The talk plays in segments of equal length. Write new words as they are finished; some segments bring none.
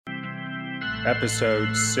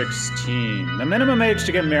episode 16. The minimum age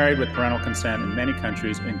to get married with parental consent in many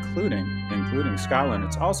countries, including Scotland.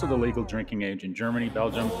 It's also the legal drinking age in Germany,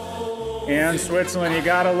 Belgium, and Switzerland. You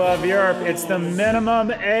gotta love Europe. It's the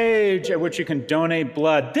minimum age at which you can donate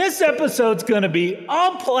blood. This episode's gonna be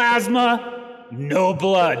all plasma, no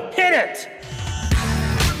blood. Hit it!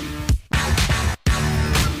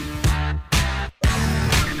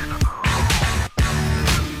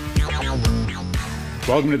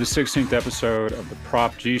 Welcome to the 16th episode of the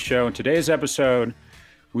Prop G Show. In today's episode,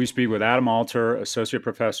 we speak with Adam Alter, Associate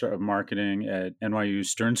Professor of Marketing at NYU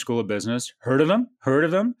Stern School of Business. Heard of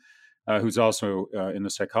him? Who's also in the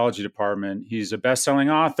psychology department. He's a best-selling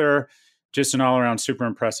author, just an all-around super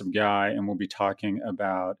impressive guy, and we'll be talking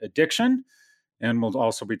about addiction, and we'll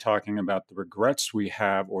also be talking about the regrets we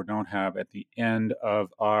have or don't have at the end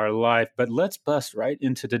of our life. But let's bust right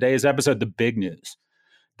into today's episode, the big news,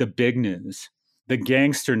 the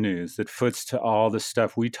gangster news that foots to all the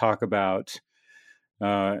stuff we talk about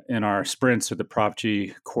in our sprints at the Prop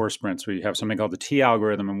G core sprints. We have something called the T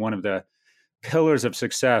algorithm, and one of the pillars of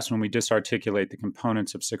success when we disarticulate the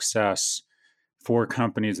components of success for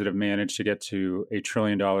companies that have managed to get to $1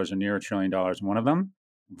 trillion or near $1 trillion. One of them,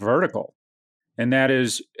 vertical. And that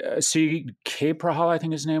is C.K. Prahala, I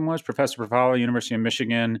think his name was, Professor Prahala, University of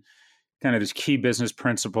Michigan, kind of this key business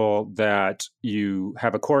principle that you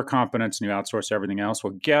have a core competence and you outsource everything else.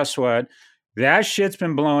 Well, guess what? That shit's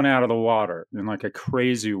been blown out of the water in like a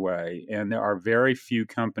crazy way. And there are very few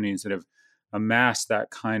companies that have amassed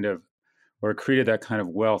that kind of or created that kind of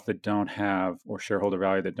wealth that don't have, or shareholder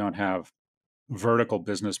value that don't have vertical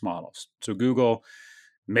business models. So Google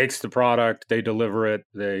makes the product, they deliver it,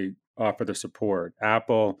 they offer the support.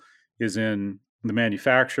 Apple is in the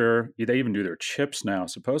manufacturer. They even do their chips now.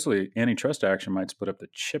 Supposedly antitrust action might split up the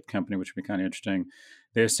chip company, which would be kind of interesting.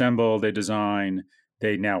 They assemble, they design,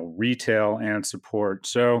 they now retail and support.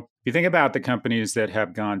 So if you think about the companies that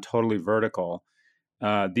have gone totally vertical,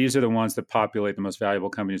 these are the ones that populate the most valuable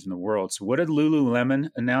companies in the world. So what did Lululemon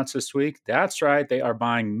announce this week? That's right. They are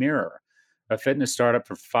buying Mirror, a fitness startup,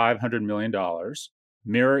 for $500 million.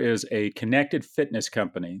 Mirror is a connected fitness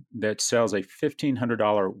company that sells a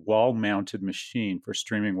 $1,500 wall-mounted machine for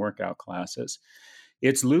streaming workout classes.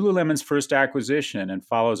 It's Lululemon's first acquisition and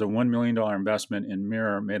follows a $1 million investment in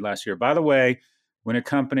Mirror made last year. By the way, when a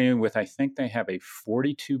company with, I think they have a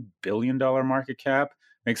 $42 billion market cap,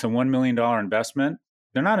 makes a $1 million investment,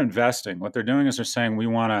 they're not investing. What they're doing is they're saying, we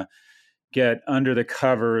want to get under the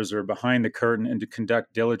covers or behind the curtain and to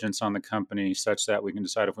conduct diligence on the company such that we can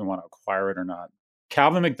decide if we want to acquire it or not.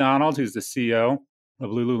 Calvin McDonald, who's the CEO of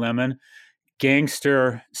Lululemon,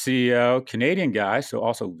 gangster CEO, Canadian guy, so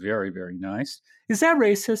also very, very nice. Is that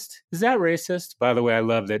racist? By the way, I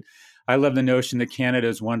love that. I love the notion that Canada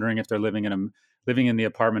is wondering if they're living in the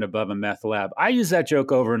apartment above a meth lab. I use that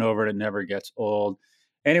joke over and over, and it never gets old.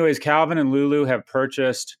 Anyways, Calvin and Lulu have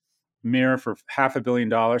purchased Mirror for $500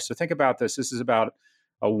 million. So think about this. This is about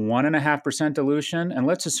a 1.5% dilution. And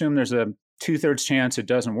let's assume there's a 2/3 chance it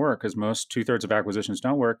doesn't work, because most 2/3 of acquisitions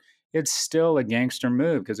don't work. It's still a gangster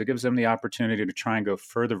move because it gives them the opportunity to try and go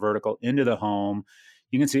further vertical into the home.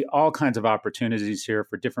 You can see all kinds of opportunities here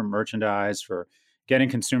for different merchandise, for getting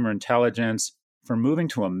consumer intelligence, for moving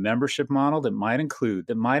to a membership model that might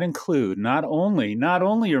include not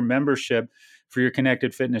only your membership for your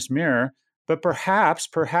connected fitness Mirror, but perhaps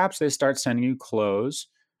they start sending you clothes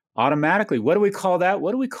automatically. What do we call that?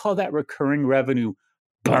 What do we call that recurring revenue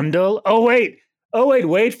bundle? Oh, wait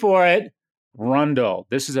for it. Rundle.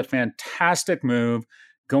 This is a fantastic move,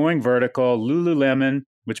 going vertical. Lululemon,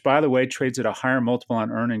 which by the way trades at a higher multiple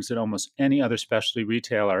on earnings than almost any other specialty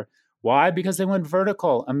retailer. Why? Because they went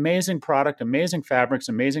vertical. Amazing product, amazing fabrics,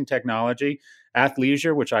 amazing technology.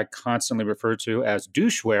 Athleisure, which I constantly refer to as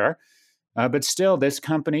doucheware. But still, this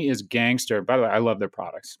company is gangster. By the way, I love their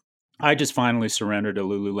products. I just finally surrendered to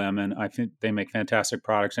Lululemon. I think they make fantastic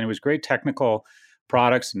products. And it was great technical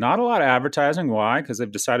products. Not a lot of advertising. Why? Because they've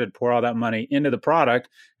decided to pour all that money into the product,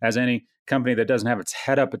 as any company that doesn't have its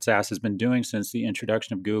head up its ass has been doing since the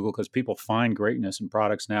introduction of Google, because people find greatness in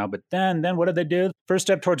products now. But then what did they do? First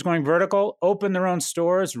step towards going vertical, open their own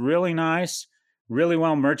stores, really nice, really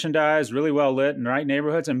well merchandised, really well lit in the right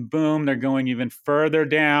neighborhoods. And boom, they're going even further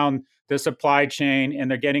down the supply chain and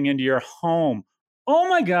they're getting into your home. Oh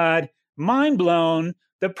my God, mind blown.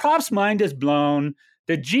 The prop's mind is blown.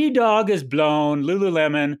 The G-Dog is blown.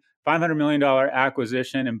 Lululemon, $500 million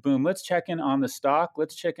acquisition, and boom, let's check in on the stock.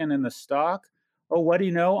 Let's check in the stock. Oh, what do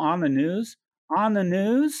you know on the news?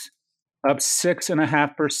 Up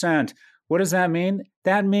 6.5%. What does that mean?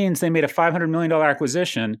 That means they made a $500 million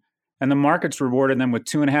acquisition and the market's rewarded them with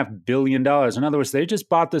 $2.5 billion. In other words, they just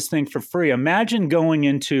bought this thing for free. Imagine going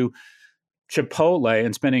into Chipotle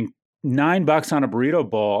and spending $9 on a burrito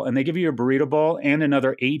bowl, and they give you a burrito bowl and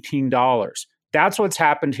another $18. That's what's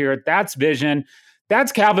happened here. That's vision.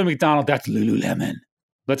 That's Calvin McDonald. That's Lululemon.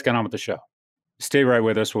 Let's get on with the show. Stay right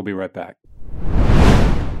with us. We'll be right back.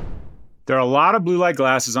 There are a lot of blue light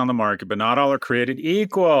glasses on the market, but not all are created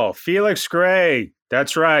equal. Felix Gray.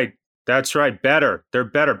 That's right. That's right. Better. They're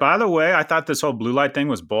better. By the way, I thought this whole blue light thing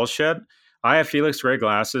was bullshit. I have Felix Gray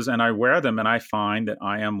glasses, and I wear them, and I find that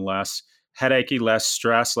I am less headachy, less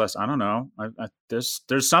stressed, less, I don't know.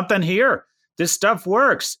 There's something here. This stuff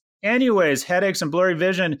works. Anyways, headaches and blurry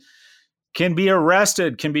vision can be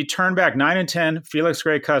arrested, can be turned back. 9 in 10 Felix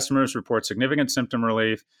Gray customers report significant symptom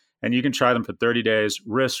relief, and you can try them for 30 days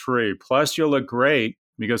risk-free. Plus, you'll look great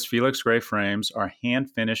because Felix Gray frames are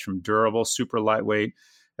hand-finished from durable, super lightweight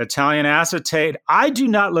Italian acetate. I do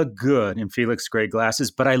not look good in Felix Gray glasses,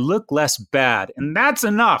 but I look less bad, and that's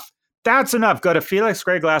enough. That's enough. Go to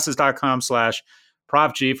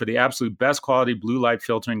felixgrayglasses.com/ProfG for the absolute best quality blue light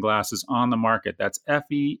filtering glasses on the market. That's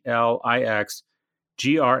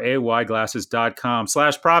FELIXGRAY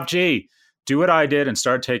glasses.com/ProfG. Do what I did and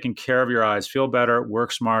start taking care of your eyes. Feel better,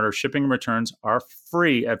 work smarter. Shipping and returns are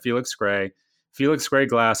free at Felix Gray.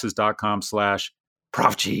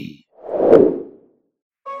 felixgrayglasses.com/ProfG.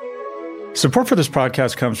 Support for this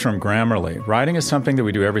podcast comes from Grammarly. Writing is something that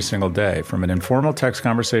we do every single day. From an informal text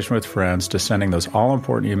conversation with friends to sending those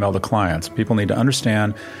all-important email to clients, people need to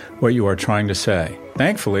understand what you are trying to say.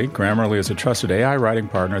 Thankfully, Grammarly is a trusted AI writing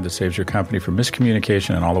partner that saves your company from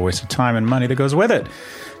miscommunication and all the waste of time and money that goes with it.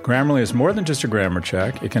 Grammarly is more than just a grammar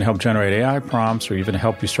check. It can help generate AI prompts or even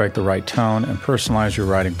help you strike the right tone and personalize your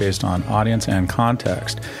writing based on audience and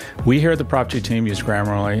context. We here at the Prop G team use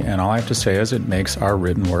Grammarly, and all I have to say is it makes our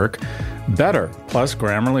written work better. Plus,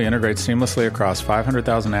 Grammarly integrates seamlessly across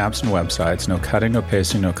 500,000 apps and websites. No cutting, no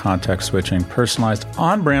pasting, no context switching. Personalized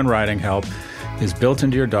on-brand writing help is built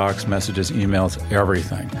into your docs, messages, emails,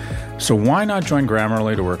 everything. So why not join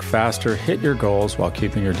Grammarly to work faster, hit your goals while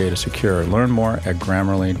keeping your data secure? Learn more at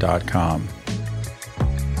Grammarly.com.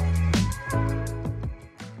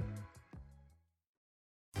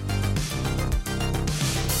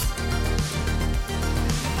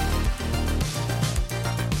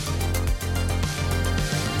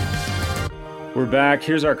 We're back.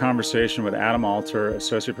 Here's our conversation with Adam Alter,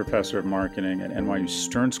 Associate Professor of Marketing at NYU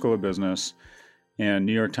Stern School of Business and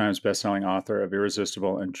New York Times bestselling author of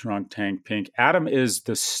Irresistible and Drunk Tank Pink. Adam is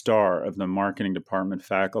the star of the marketing department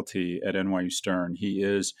faculty at NYU Stern. He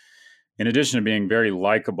is, in addition to being very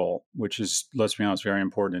likable, which is, let's be honest, very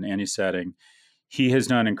important in any setting, he has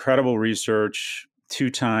done incredible research,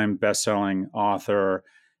 2-time bestselling author,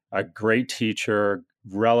 a great teacher,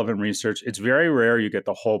 relevant research. It's very rare you get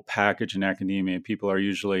the whole package in academia. People are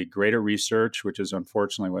usually great at research, which is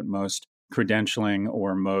unfortunately what most credentialing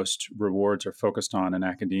or most rewards are focused on in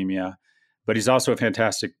academia. But he's also a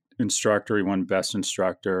fantastic instructor. He won Best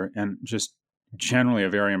Instructor and just generally a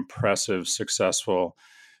very impressive, successful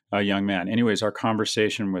young man. Anyways, our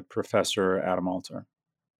conversation with Professor Adam Alter.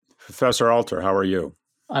 Professor Alter, how are you?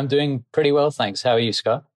 I'm doing pretty well, thanks. How are you,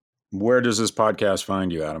 Scott? Where does this podcast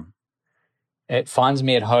find you, Adam? It finds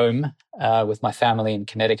me at home with my family in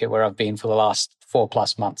Connecticut, where I've been for the last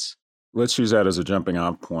 4+ months. Let's use that as a jumping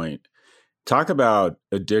off point. Talk about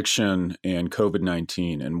addiction and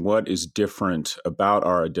COVID-19 and what is different about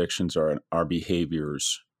our addictions or our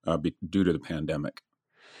behaviors due to the pandemic.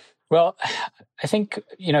 Well, I think,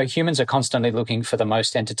 humans are constantly looking for the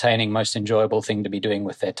most entertaining, most enjoyable thing to be doing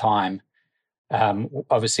with their time,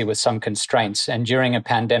 obviously with some constraints. And during a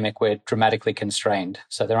pandemic, we're dramatically constrained.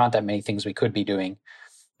 So there aren't that many things we could be doing.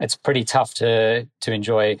 It's pretty tough to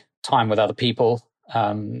enjoy time with other people.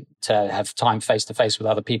 To have time face-to-face with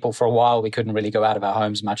other people. For a while, we couldn't really go out of our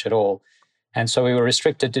homes much at all. And so we were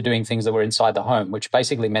restricted to doing things that were inside the home, which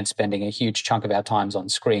basically meant spending a huge chunk of our times on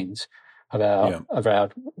screens of our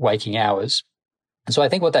waking hours. And so I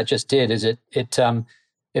think what that just did is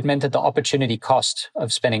it meant that the opportunity cost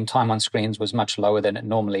of spending time on screens was much lower than it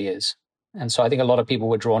normally is. And so I think a lot of people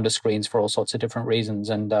were drawn to screens for all sorts of different reasons.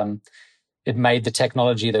 And it made the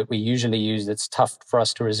technology that we usually use that's tough for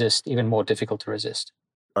us to resist even more difficult to resist.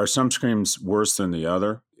 Are some screens worse than the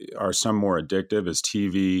other? Are some more addictive? Is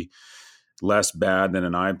TV less bad than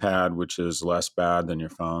an iPad, which is less bad than your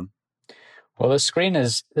phone? Well, the screen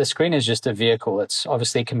is just a vehicle. It's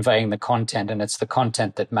obviously conveying the content, and it's the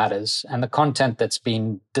content that matters. And the content that's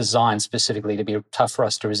been designed specifically to be tough for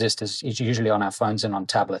us to resist is usually on our phones and on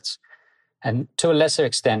tablets. And to a lesser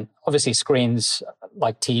extent, obviously screens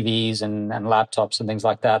like TVs and laptops and things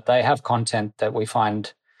like that, they have content that we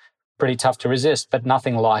find pretty tough to resist, but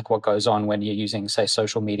nothing like what goes on when you're using, say,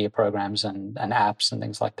 social media programs and apps and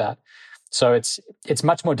things like that. So it's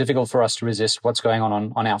much more difficult for us to resist what's going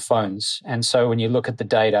on our phones. And so when you look at the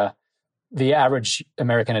data, the average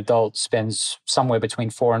American adult spends somewhere between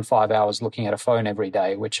 4 and 5 hours looking at a phone every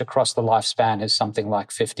day, which across the lifespan is something like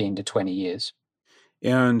 15 to 20 years.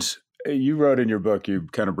 And you wrote in your book, you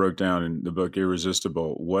kind of broke down in the book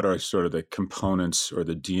Irresistible, what are sort of the components or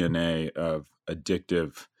the DNA of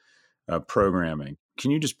addictive programming.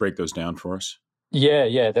 Can you just break those down for us?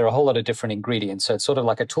 Yeah. There are a whole lot of different ingredients. So it's sort of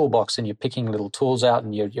like a toolbox, and you're picking little tools out,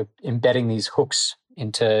 and you're embedding these hooks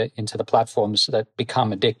into the platforms that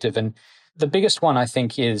become addictive. And the biggest one, I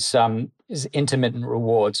think, is intermittent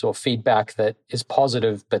rewards or feedback that is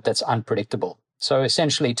positive, but that's unpredictable. So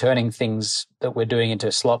essentially turning things that we're doing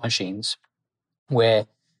into slot machines, where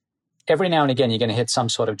every now and again you're going to hit some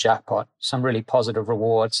sort of jackpot, some really positive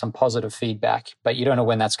reward, some positive feedback, but you don't know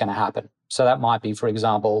when that's going to happen. So that might be, for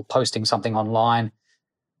example, posting something online.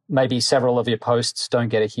 Maybe several of your posts don't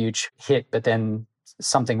get a huge hit, but then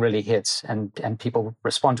something really hits and people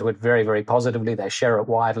respond to it very, very positively. They share it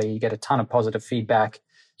widely. You get a ton of positive feedback.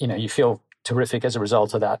 You feel terrific as a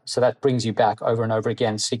result of that. So that brings you back over and over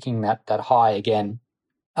again, seeking that high again.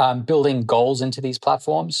 Building goals into these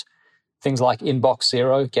platforms, things like inbox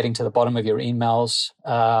zero, getting to the bottom of your emails,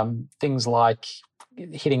 things like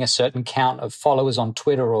hitting a certain count of followers on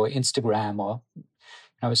Twitter or Instagram, or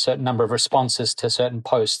a certain number of responses to certain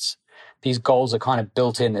posts. These goals are kind of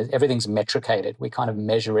built in. Everything's metricated. We kind of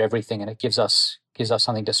measure everything, and it gives us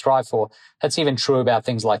something to strive for. That's even true about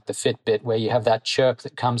things like the Fitbit, where you have that chirp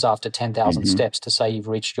that comes after 10,000 steps to say you've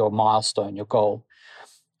reached your milestone, your goal.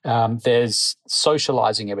 There's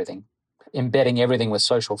socializing everything, embedding everything with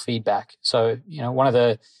social feedback. So, one of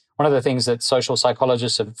the things that social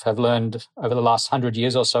psychologists have learned over the last 100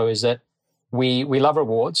 years or so is that we love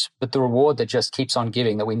rewards, but the reward that just keeps on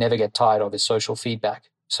giving, that we never get tired of, is social feedback.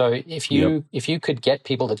 So if you could get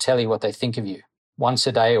people to tell you what they think of you once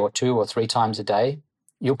a day or 2 or 3 times a day,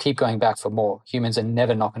 you'll keep going back for more. Humans are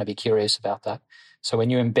never not going to be curious about that. So when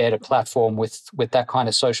you embed a platform with that kind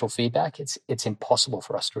of social feedback, it's impossible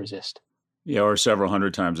for us to resist. Yeah, or several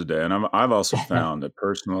hundred times a day. And I've also found that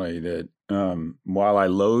personally that while I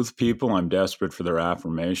loathe people, I'm desperate for their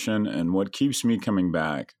affirmation. And what keeps me coming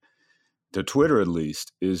back to Twitter, at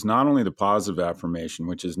least, is not only the positive affirmation,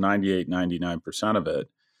 which is 98, 99% of it,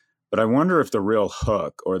 but I wonder if the real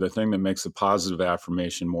hook, or the thing that makes the positive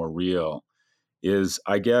affirmation more real, is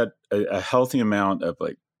I get a healthy amount of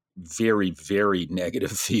like very, very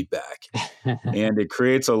negative feedback. And it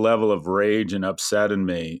creates a level of rage and upset in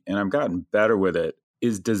me. And I've gotten better with it.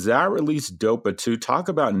 Does that release dopa too? Talk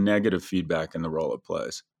about negative feedback and the role it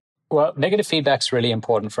plays. Well, negative feedback is really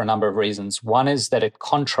important for a number of reasons. One is that it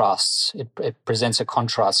contrasts, it presents a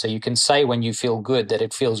contrast. So you can say when you feel good that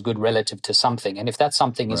it feels good relative to something. And if that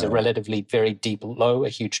something is a relatively very deep low, a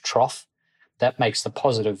huge trough, that makes the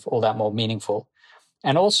positive all that more meaningful.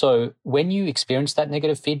 And also, when you experience that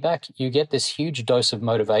negative feedback, you get this huge dose of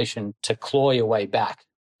motivation to claw your way back.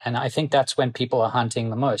 And I think that's when people are hunting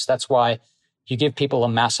the most. That's why you give people a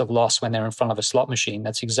massive loss when they're in front of a slot machine.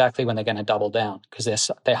 That's exactly when they're going to double down, because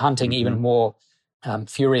they're hunting even more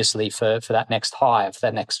furiously for that next high, for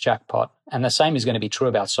that next jackpot. And the same is going to be true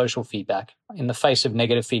about social feedback. In the face of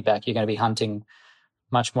negative feedback, you're going to be hunting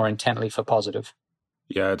much more intently for positive.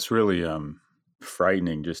 Yeah, it's really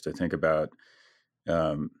frightening just to think about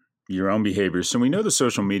your own behavior. So we know the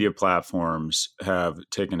social media platforms have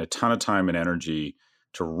taken a ton of time and energy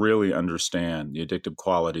to really understand the addictive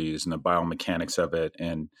qualities and the biomechanics of it,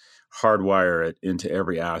 and hardwire it into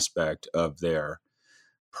every aspect of their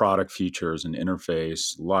product features and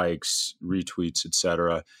interface, likes, retweets,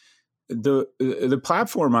 etc. The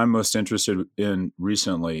platform I'm most interested in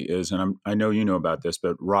recently is, and I know you know about this,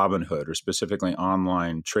 but Robinhood, or specifically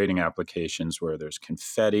online trading applications where there's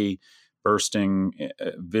confetti, bursting,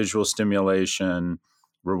 visual stimulation,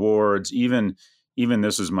 rewards, even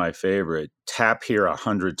this is my favorite, tap here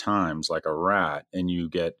 100 times like a rat and you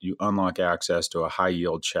unlock access to a high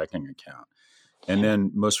yield checking account. And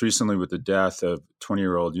then most recently with the death of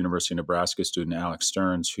 20-year-old University of Nebraska student Alex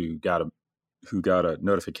Stearns, who got a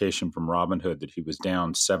notification from Robinhood that he was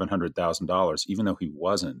down $700,000, even though he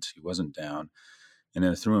wasn't down, and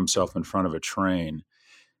then threw himself in front of a train.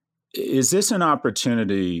 Is this an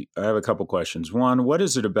opportunity? I have a couple questions. One, what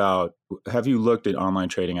is it about? Have you looked at online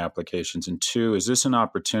trading applications? And two, is this an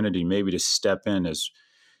opportunity maybe to step in, as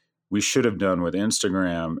we should have done with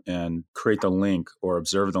Instagram, and create the link or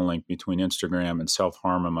observe the link between Instagram and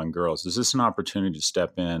self-harm among girls? Is this an opportunity to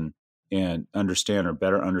step in and understand, or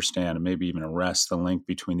better understand, and maybe even arrest the link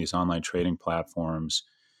between these online trading platforms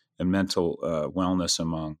and mental wellness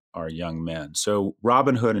among our young men. So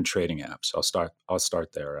Robinhood and trading apps. I'll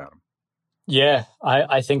start there, Adam. Yeah,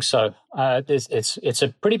 I think so. It's a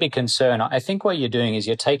pretty big concern. I think what you're doing is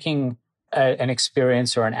you're taking an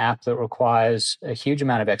experience or an app that requires a huge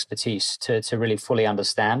amount of expertise to really fully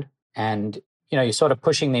understand. And, you're sort of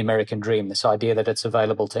pushing the American dream, this idea that it's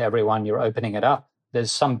available to everyone. You're opening it up. There's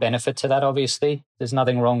some benefit to that, obviously. There's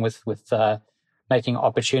nothing wrong with making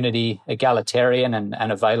opportunity egalitarian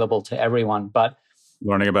and available to everyone. But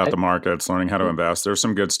learning about the markets, learning how to invest. There's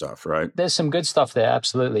some good stuff, right? There's some good stuff there,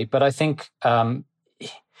 absolutely. But I think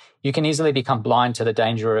you can easily become blind to the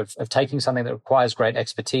danger of taking something that requires great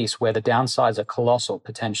expertise where the downsides are colossal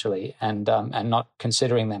potentially and not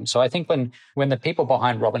considering them. So I think when the people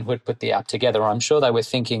behind Robinhood put the app together, I'm sure they were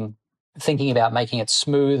thinking about making it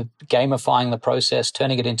smooth, gamifying the process,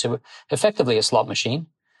 turning it into effectively a slot machine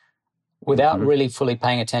without really fully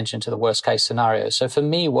paying attention to the worst case scenario. So for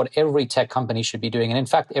me, what every tech company should be doing, and in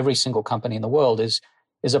fact, every single company in the world is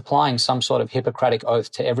applying some sort of Hippocratic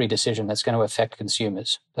oath to every decision that's going to affect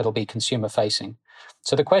consumers, that'll be consumer facing.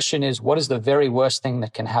 So the question is, what is the very worst thing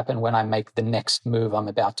that can happen when I make the next move I'm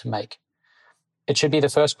about to make? It should be the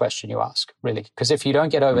first question you ask, really, because if you don't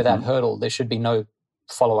get over that hurdle, there should be no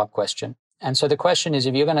follow-up question. And so the question is,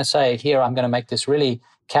 if you're going to say, here, I'm going to make this really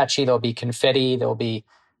catchy, there'll be confetti, there'll be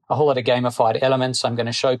a whole lot of gamified elements. I'm going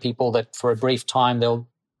to show people that for a brief time, they'll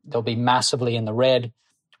be massively in the red,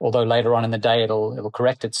 although later on in the day, it'll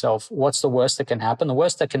correct itself. What's the worst that can happen? The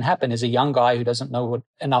worst that can happen is a young guy who doesn't know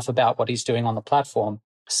enough about what he's doing on the platform,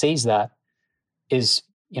 sees that, is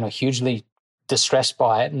hugely distressed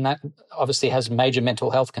by it, and that obviously has major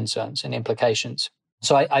mental health concerns and implications.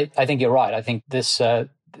 So I think you're right. I think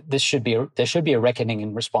there should be a reckoning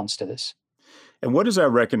in response to this. And what does that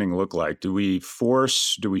reckoning look like? Do we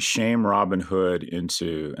shame Robinhood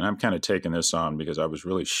into, and I'm kind of taking this on because I was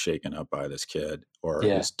really shaken up by this kid, or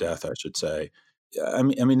his death, I should say. I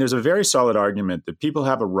mean, there's a very solid argument that people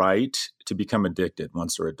have a right to become addicted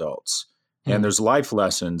once they're adults. And there's life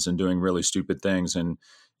lessons in doing really stupid things. And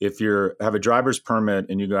if you have a driver's permit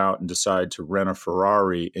and you go out and decide to rent a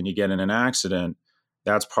Ferrari and you get in an accident,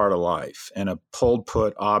 that's part of life. And a pulled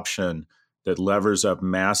put option that levers up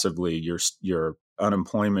massively your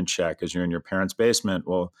unemployment check as you're in your parents' basement.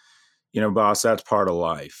 Well, boss, that's part of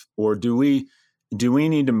life. Or do we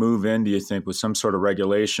need to move in, do you think, with some sort of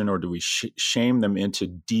regulation, or do we shame them into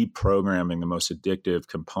deprogramming the most addictive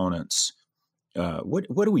components? What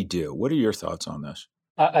do we do? What are your thoughts on this?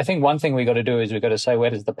 I think one thing we got to do is we've got to say, where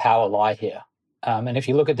does the power lie here? And if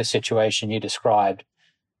you look at the situation you described,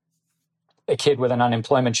 a kid with an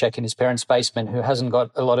unemployment check in his parents' basement who hasn't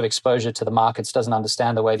got a lot of exposure to the markets, doesn't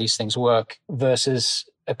understand the way these things work, versus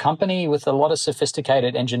a company with a lot of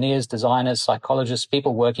sophisticated engineers, designers, psychologists,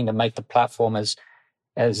 people working to make the platform as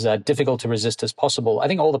difficult to resist as possible. I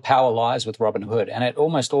think all the power lies with Robinhood, and it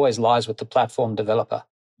almost always lies with the platform developer.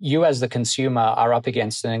 You as the consumer are up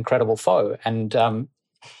against an incredible foe. And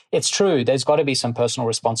it's true, there's got to be some personal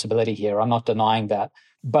responsibility here. I'm not denying that.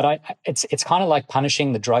 But it's kind of like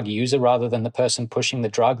punishing the drug user rather than the person pushing the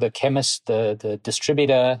drug, the chemist, the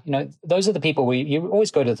distributor. Those are the people you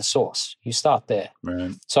always go to the source. You start there.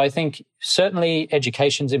 Right. So I think certainly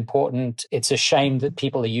education's important. It's a shame that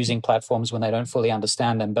people are using platforms when they don't fully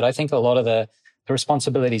understand them. But I think a lot of the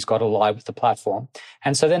responsibility's got to lie with the platform.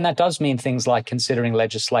 And so then that does mean things like considering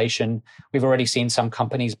legislation. We've already seen some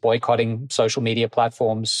companies boycotting social media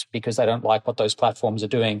platforms because they don't like what those platforms are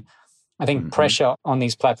doing. I think pressure on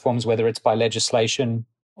these platforms, whether it's by legislation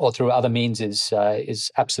or through other means, is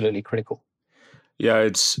absolutely critical. Yeah,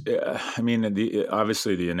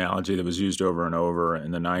 obviously the analogy that was used over and over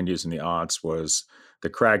in the 90s and the aughts was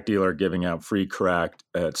the crack dealer giving out free crack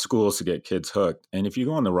at schools to get kids hooked. And if you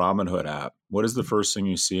go on the Robinhood app, what is the first thing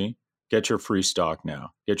you see? Get your free stock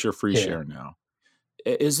now. Get your free share now.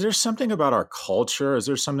 Is there something about our culture? Is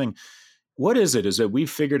there something... What is it? Is it we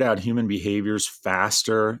figured out human behaviors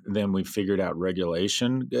faster than we figured out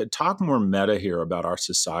regulation? Talk more meta here about our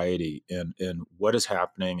society and what is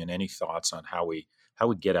happening, and any thoughts on how we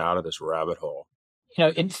get out of this rabbit hole.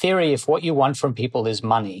 In theory, if what you want from people is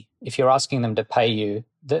money, if you're asking them to pay you,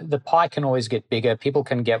 the pie can always get bigger. People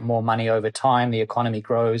can get more money over time. The economy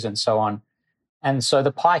grows and so on. And so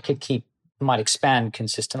the pie might expand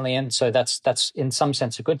consistently. And so that's in some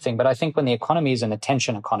sense a good thing. But I think when the economy is an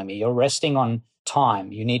attention economy, you're resting on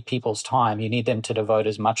time. You need people's time. You need them to devote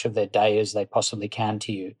as much of their day as they possibly can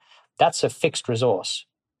to you. That's a fixed resource.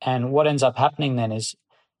 And what ends up happening then is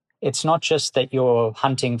it's not just that you're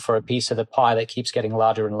hunting for a piece of the pie that keeps getting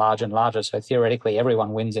larger and larger and larger. So theoretically,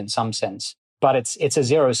 everyone wins in some sense. But it's a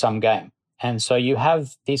zero-sum game. And so you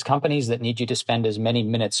have these companies that need you to spend as many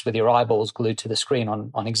minutes with your eyeballs glued to the screen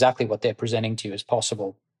on exactly what they're presenting to you as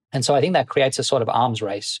possible. And so I think that creates a sort of arms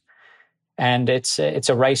race. And it's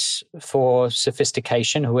a race for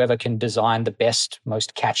sophistication. Whoever can design the best,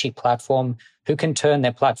 most catchy platform, who can turn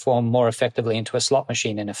their platform more effectively into a slot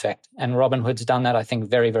machine, in effect. And Robinhood's done that, I think,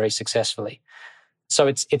 very, very successfully. So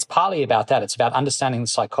it's partly about that. It's about understanding the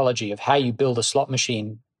psychology of how you build a slot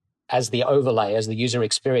machine as the overlay, as the user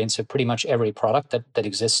experience of pretty much every product that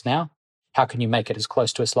exists now. How can you make it as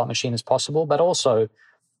close to a slot machine as possible? But also,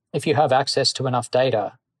 if you have access to enough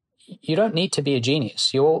data, you don't need to be a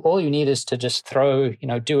genius. All you need is to just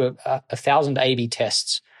do 1,000 A/B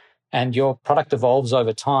tests, and your product evolves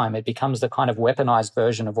over time. It becomes the kind of weaponized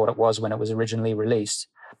version of what it was when it was originally released.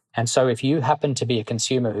 And so if you happen to be a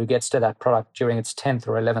consumer who gets to that product during its 10th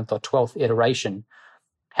or 11th or 12th iteration,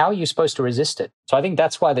 how are you supposed to resist it? So I think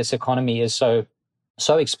that's why this economy is so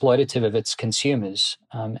exploitative of its consumers.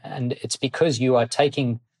 And it's because you are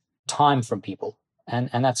taking time from people.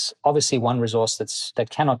 And that's obviously one resource that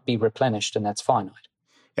cannot be replenished, and that's finite.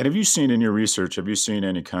 And have you seen in your research, have you seen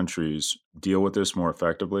any countries deal with this more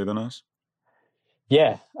effectively than us?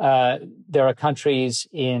 Yeah, there are countries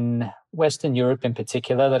in Western Europe in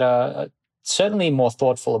particular that are certainly more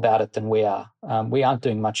thoughtful about it than we are. We aren't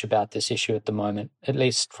doing much about this issue at the moment, at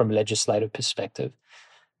least from a legislative perspective.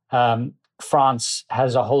 France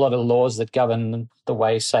has a whole lot of laws that govern the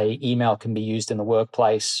way, say, email can be used in the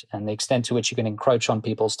workplace and the extent to which you can encroach on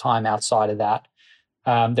people's time outside of that.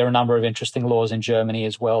 There are a number of interesting laws in Germany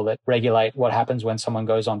as well that regulate what happens when someone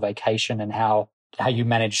goes on vacation and how you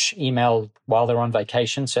manage email while they're on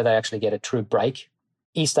vacation so they actually get a true break.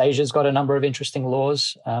 East Asia's got a number of interesting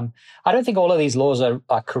laws. I don't think all of these laws are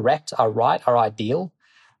correct, are right, are ideal.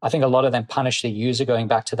 I think a lot of them punish the user, going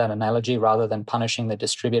back to that analogy, rather than punishing the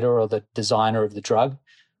distributor or the designer of the drug.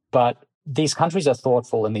 But these countries are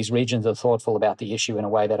thoughtful and these regions are thoughtful about the issue in a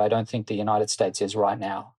way that I don't think the United States is right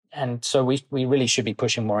now. And so we really should be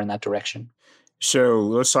pushing more in that direction. So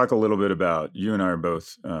let's talk a little bit about, you and I are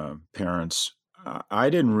both parents. I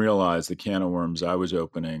didn't realize the can of worms I was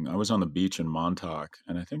opening. I was on the beach in Montauk,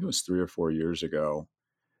 and I think it was 3 or 4 years ago,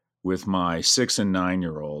 with my 6 and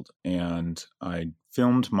 9-year-old. And I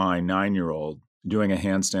filmed my 9-year-old doing a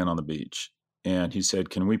handstand on the beach. And he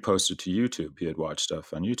said, "Can we post it to YouTube?" He had watched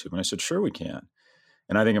stuff on YouTube. And I said, "Sure, we can."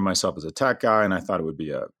 And I think of myself as a tech guy, and I thought it would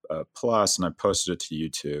be a plus. And I posted it to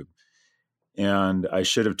YouTube. And I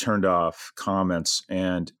should have turned off comments.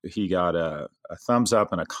 And he got a thumbs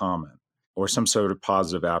up and a comment, or some sort of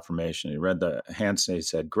positive affirmation. He read the handstand. He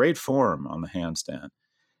said, "Great form on the handstand."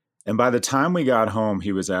 And by the time we got home,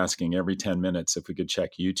 he was asking every 10 minutes if we could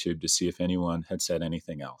check YouTube to see if anyone had said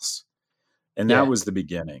anything else. And that was the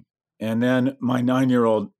beginning. And then my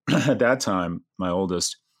 9-year-old at that time, my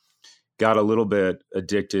oldest, got a little bit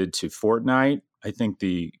addicted to Fortnite. I think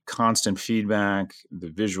the constant feedback, the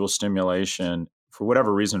visual stimulation, for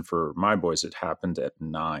whatever reason, for my boys, it happened at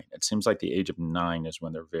 9. It seems like the age of 9 is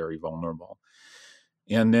when they're very vulnerable.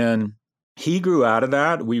 And then he grew out of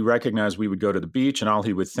that. We recognized we would go to the beach and all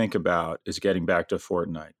he would think about is getting back to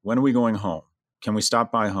Fortnite. When are we going home? Can we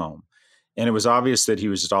stop by home? And it was obvious that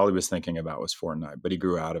all he was thinking about was Fortnite, but he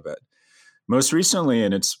grew out of it. Most recently,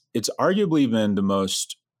 and it's arguably been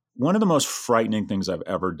one of the most frightening things I've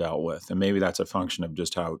ever dealt with. And maybe that's a function of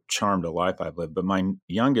just how charmed a life I've lived. But my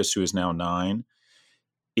youngest, who is now 9,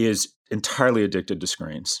 is entirely addicted to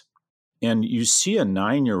screens. And you see a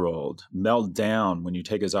 9-year-old melt down when you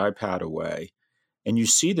take his iPad away. And you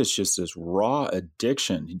see this raw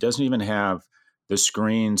addiction. He doesn't even have the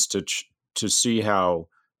screens to see how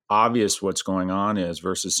obvious what's going on is,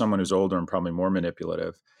 versus someone who's older and probably more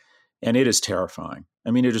manipulative. And it is terrifying.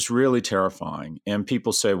 I mean, it is really terrifying. And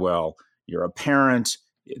people say, well, you're a parent,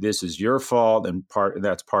 this is your fault. And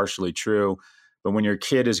that's partially true. But when your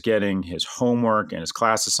kid is getting his homework and his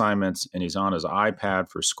class assignments and he's on his iPad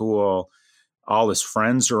for school, all his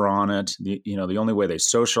friends are on it. The only way they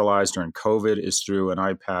socialize during COVID is through an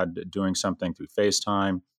iPad, doing something through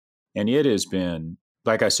FaceTime. And it has been,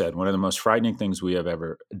 like I said, one of the most frightening things we have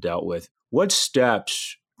ever dealt with. What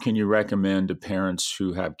steps can you recommend to parents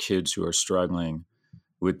who have kids who are struggling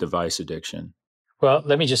with device addiction? Well,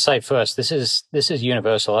 let me just say first, this is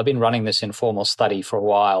universal. I've been running this informal study for a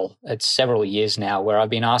while. It's several years now, where I've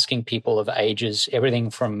been asking people of ages,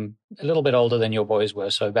 everything from a little bit older than your boys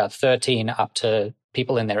were, so about 13, up to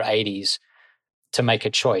people in their 80s, to make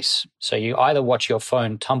a choice. So you either watch your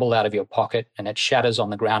phone tumble out of your pocket and it shatters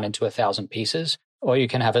on the ground into 1,000 pieces, or you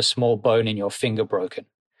can have a small bone in your finger broken.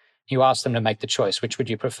 You ask them to make the choice. Which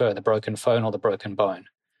would you prefer, the broken phone or the broken bone?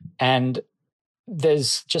 And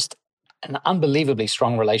there's just an unbelievably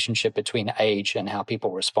strong relationship between age and how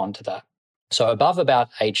people respond to that. So above about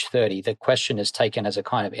age 30, the question is taken as a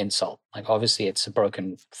kind of insult. Like, obviously, it's a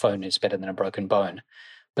broken phone is better than a broken bone.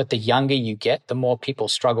 But the younger you get, the more people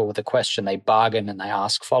struggle with the question. They bargain and they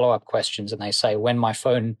ask follow-up questions and they say, when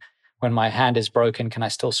my hand is broken, can I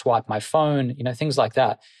still swipe my phone? Things like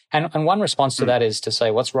that. And one response to that is to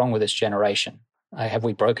say, what's wrong with this generation? Have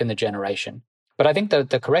we broken the generation? But I think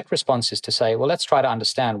the correct response is to say, well, let's try to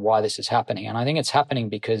understand why this is happening. And I think it's happening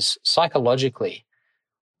because psychologically,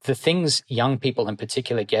 the things young people in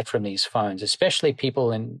particular get from these phones, especially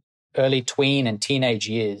people in early tween and teenage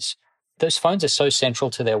years, those phones are so central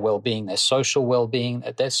to their well-being, their social well-being,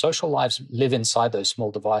 their social lives live inside those small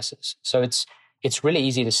devices. So it's really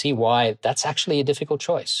easy to see why that's actually a difficult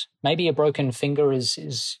choice. Maybe a broken finger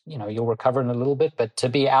is you'll recover in a little bit, but to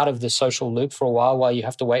be out of the social loop for a while you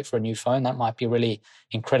have to wait for a new phone, that might be really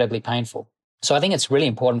incredibly painful. So I think it's really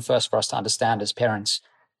important first for us to understand as parents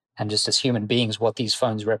and just as human beings what these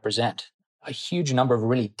phones represent. A huge number of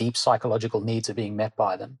really deep psychological needs are being met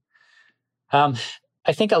by them.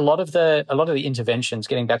 I think a lot of the interventions,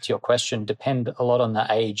 getting back to your question, depend a lot on the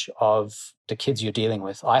age of the kids you're dealing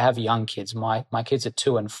with. I have young kids. My kids are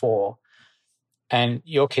 2 and 4, and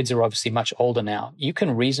your kids are obviously much older now. You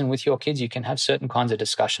can reason with your kids. You can have certain kinds of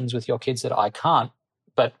discussions with your kids that I can't.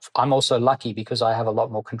 But I'm also lucky because I have a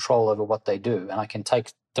lot more control over what they do, and I can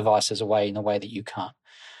take devices away in a way that you can't.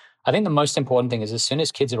 I think the most important thing is as soon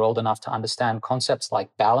as kids are old enough to understand concepts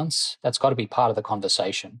like balance, that's got to be part of the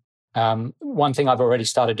conversation. One thing I've already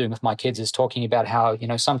started doing with my kids is talking about how,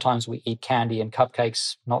 sometimes we eat candy and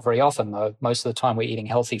cupcakes, not very often though. Most of the time we're eating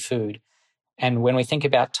healthy food. And when we think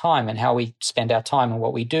about time and how we spend our time and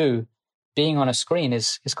what we do, being on a screen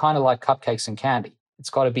is kind of like cupcakes and candy. It's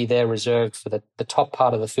got to be there reserved for the top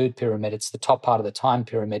part of the food pyramid. It's the top part of the time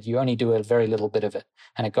pyramid. You only do a very little bit of it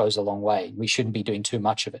and it goes a long way. We shouldn't be doing too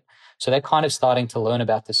much of it. So they're kind of starting to learn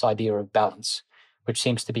about this idea of balance, which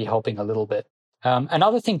seems to be helping a little bit.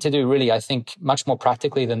 Another thing to do really, I think, much more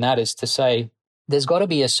practically than that is to say there's got to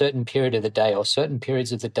be a certain period of the day or certain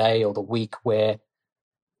periods of the day or the week where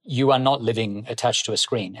you are not living attached to a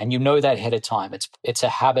screen, and you know that ahead of time. It's a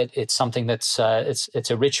habit. It's something that's it's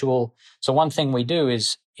a ritual. So one thing we do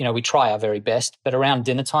is we try our very best, but around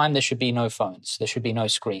dinner time there should be no phones, there should be no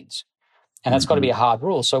screens, and that's got to be a hard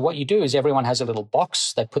rule. So what you do is everyone has a little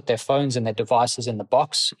box. They put their phones and their devices in the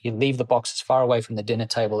box. You leave the box as far away from the dinner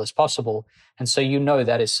table as possible, and so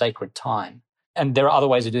that is sacred time. And there are other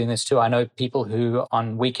ways of doing this too. I know people who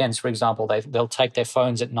on weekends, for example, they'll take their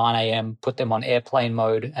phones at 9 a.m., put them on airplane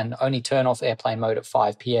mode and only turn off airplane mode at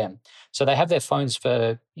 5 p.m. So they have their phones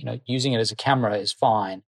for, using it as a camera is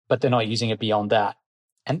fine, but they're not using it beyond that.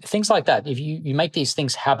 And things like that. If you make these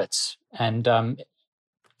things habits, and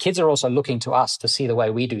kids are also looking to us to see the way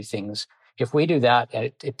we do things. If we do that,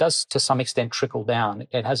 it does to some extent trickle down.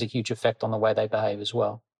 It has a huge effect on the way they behave as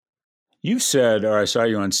well. You said, or I saw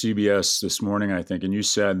you on CBS this morning, I think, and you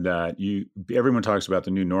said that everyone talks about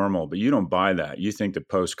the new normal, but you don't buy that. You think that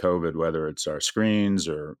post-COVID, whether it's our screens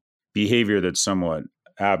or behavior that's somewhat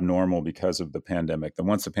abnormal because of the pandemic, that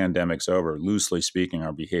once the pandemic's over, loosely speaking,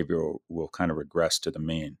 our behavior will kind of regress to the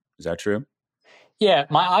mean. Is that true? Yeah,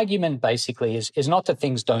 my argument basically is not that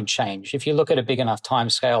things don't change. If you look at a big enough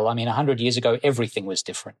time scale, 100 years ago, everything was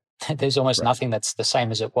different. There's almost nothing that's the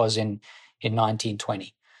same as it was in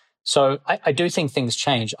 1920. So I do think things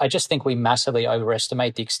change. I just think we massively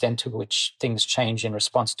overestimate the extent to which things change in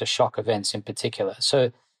response to shock events in particular.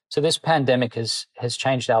 So this pandemic has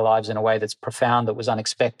changed our lives in a way that's profound, that was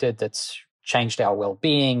unexpected, that's changed our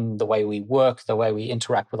well-being, the way we work, the way we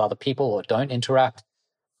interact with other people or don't interact.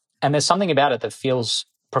 And there's something about it that feels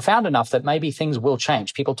profound enough that maybe things will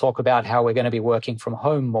change. People talk about how we're going to be working from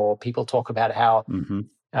home more. People talk about how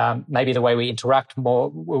maybe the way we interact more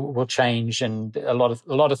will change, and a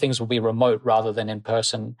lot of things will be remote rather than in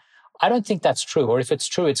person. I don't think that's true, or if it's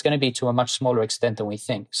true, it's going to be to a much smaller extent than we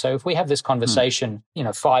think. So if we have this conversation,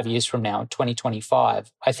 5 years from now,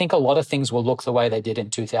 2025, I think a lot of things will look the way they did in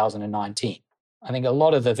 2019. I think a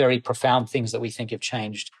lot of the very profound things that we think have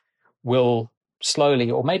changed will slowly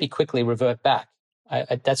or maybe quickly revert back.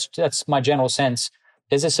 That's my general sense.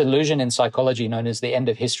 There's this illusion in psychology known as the end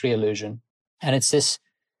of history illusion, and it's this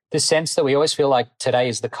sense that we always feel like today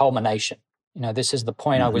is the culmination. This is the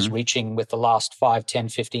point I was reaching with the last 5, 10,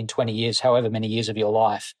 15, 20 years, however many years of your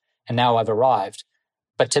life, and now I've arrived.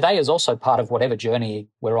 But today is also part of whatever journey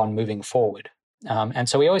we're on moving forward. And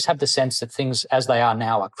so we always have the sense that things as they are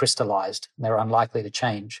now are crystallized. They're unlikely to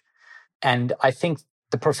change. And I think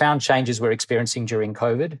the profound changes we're experiencing during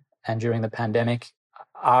COVID and during the pandemic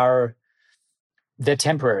are they're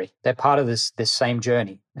temporary. They're part of this same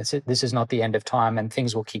journey. This is not the end of time, and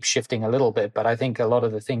things will keep shifting a little bit. But I think a lot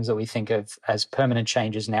of the things that we think of as permanent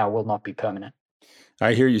changes now will not be permanent.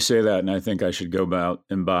 I hear you say that, and I think I should go out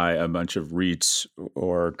and buy a bunch of REITs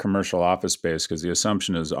or commercial office space, because the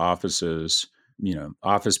assumption is office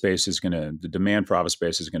space is the demand for office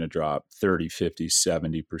space is going to drop 30, 50,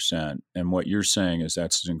 70%. And what you're saying is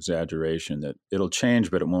that's an exaggeration, that it'll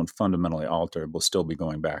change, but it won't fundamentally alter. We'll still be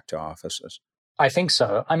going back to offices. I think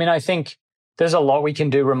so. I mean, I think there's a lot we can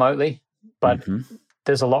do remotely, but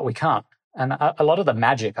there's a lot we can't. And a lot of the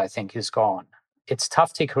magic, I think, is gone. It's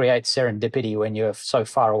tough to create serendipity when you're so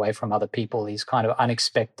far away from other people, these kind of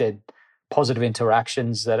unexpected positive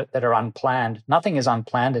interactions that are unplanned. Nothing is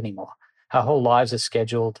unplanned anymore. Our whole lives are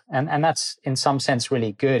scheduled. And that's in some sense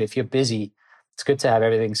really good. If you're busy, it's good to have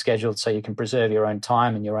everything scheduled so you can preserve your own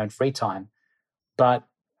time and your own free time. But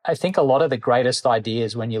I think a lot of the greatest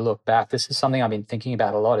ideas, when you look back, this is something I've been thinking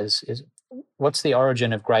about a lot, is what's the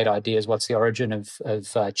origin of great ideas? What's the origin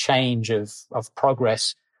of change, of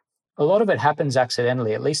progress? A lot of it happens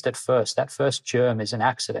accidentally, at least at first. That first germ is an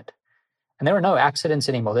accident. And there are no accidents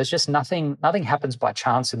anymore. There's just nothing happens by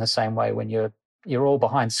chance in the same way when you're all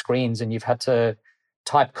behind screens and you've had to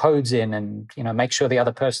type codes in and make sure the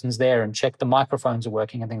other person's there and check the microphones are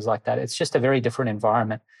working and things like that. It's just a very different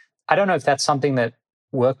environment. I don't know if that's something that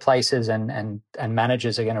workplaces and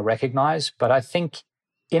managers are going to recognize, but I think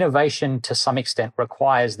innovation to some extent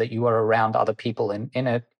requires that you are around other people in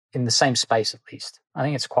the same space, at least. I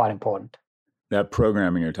think it's quite important. That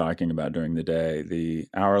programming you're talking about during the day, the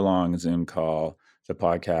hour-long Zoom call, the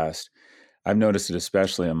podcast, I've noticed it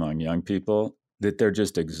especially among young people, that they're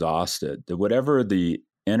just exhausted. That whatever the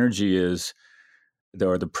energy is,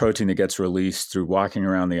 or the protein that gets released through walking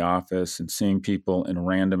around the office and seeing people in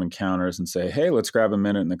random encounters and say, hey, let's grab a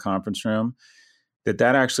minute in the conference room, that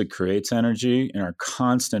actually creates energy. And our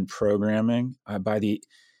constant programming, by the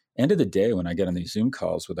end of the day, when I get on these Zoom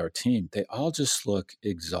calls with our team, they all just look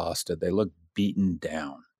exhausted. They look beaten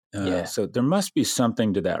down. So there must be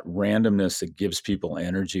something to that randomness that gives people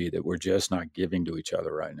energy that we're just not giving to each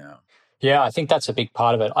other right now. Yeah, I think that's a big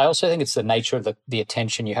part of it. I also think it's the nature of the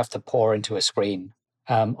attention you have to pour into a screen.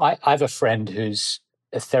 I have a friend who's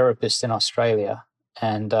a therapist in Australia,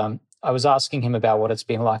 and I was asking him about what it's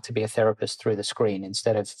been like to be a therapist through the screen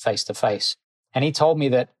instead of face-to-face. And he told me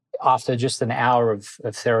that after just an hour of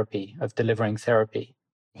therapy, of delivering therapy,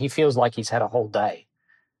 he feels like he's had a whole day.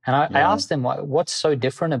 And I asked him, what's so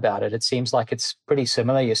different about it? It seems like it's pretty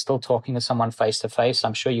similar. You're still talking to someone face-to-face.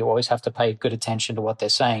 I'm sure you always have to pay good attention to what they're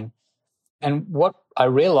saying. And what I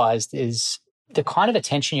realized is the kind of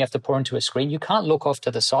attention you have to pour into a screen, you can't look off to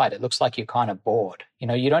the side. It looks like you're kind of bored.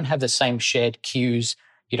 You don't have the same shared cues.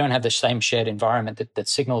 You don't have the same shared environment that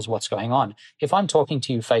signals what's going on. If I'm talking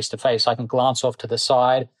to you face-to-face, I can glance off to the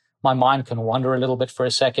side. My mind can wander a little bit for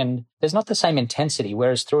a second. There's not the same intensity,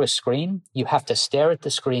 whereas through a screen, you have to stare at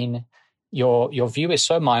the screen. Your view is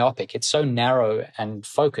so myopic. It's so narrow and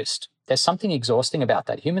focused. There's something exhausting about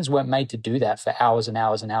that. Humans weren't made to do that for hours and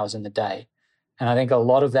hours and hours in the day. And I think a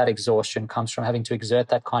lot of that exhaustion comes from having to exert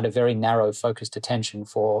that kind of very narrow, focused attention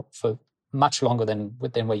for much longer than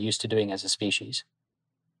we're used to doing as a species.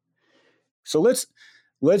 So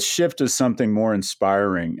let's shift to something more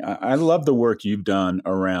inspiring. I love the work you've done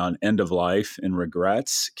around end of life and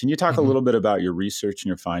regrets. Can you talk a little bit about your research and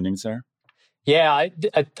your findings there? Yeah,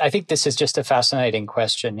 I think this is just a fascinating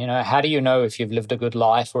question. How do you know if you've lived a good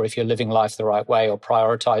life or if you're living life the right way or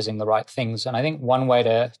prioritizing the right things? And I think one way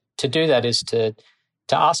to do that is to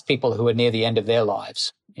ask people who are near the end of their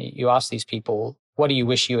lives. You ask these people, what do you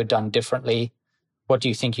wish you had done differently? What do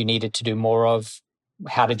you think you needed to do more of?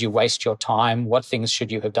 How did you waste your time? What things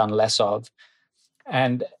should you have done less of?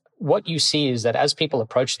 And what you see is that as people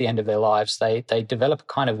approach the end of their lives, they develop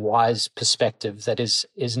a kind of wise perspective that is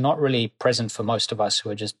not really present for most of us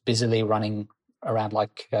who are just busily running around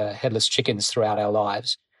like headless chickens throughout our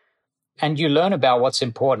lives. And you learn about what's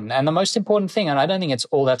important. And the most important thing, and I don't think it's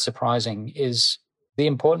all that surprising, is the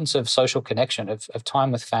importance of social connection, of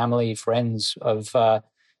time with family, friends, of a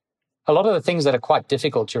lot of the things that are quite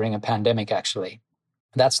difficult during a pandemic, actually.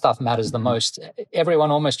 That stuff matters the most.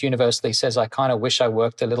 Everyone almost universally says, I kind of wish I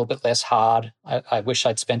worked a little bit less hard. I wish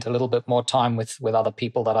I'd spent a little bit more time with other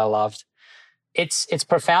people that I loved. It's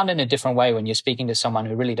profound in a different way when you're speaking to someone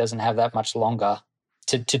who really doesn't have that much longer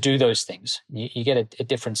to do those things. You get a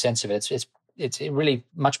different sense of it. It's really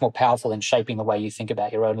much more powerful in shaping the way you think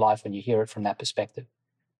about your own life when you hear it from that perspective.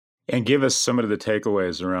 And give us some of the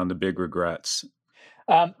takeaways around the big regrets.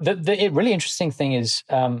 The really interesting thing is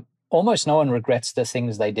almost no one regrets the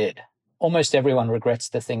things they did. Almost everyone regrets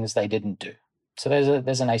the things they didn't do. So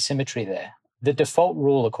there's an asymmetry there. the default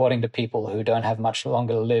rule, according to people who don't have much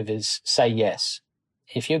longer to live, is say yes.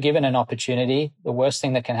 If you're given an opportunity, the worst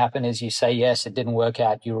thing that can happen is you say yes, it didn't work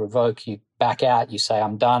out, you revoke, you back out, you say,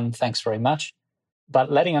 I'm done, thanks very much.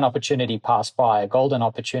 But letting an opportunity pass by, a golden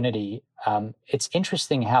opportunity, it's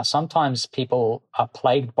interesting how sometimes people are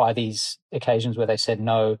plagued by these occasions where they said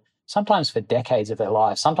no, sometimes for decades of their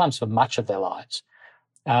lives, sometimes for much of their lives.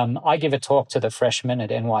 I give a talk to the freshmen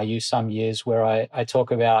at NYU some years where I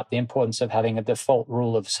talk about the importance of having a default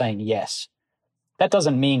rule of saying yes. That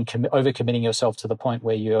doesn't mean overcommitting yourself to the point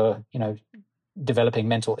where you're, developing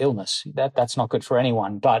mental illness. That's not good for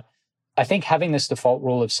anyone. But I think having this default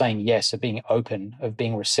rule of saying yes, of being open, of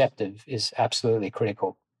being receptive is absolutely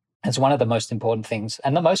critical. It's one of the most important things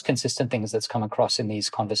and the most consistent things that's come across in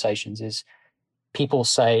these conversations is people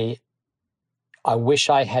say, I wish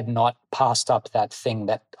I had not passed up that thing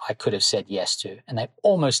that I could have said yes to. And they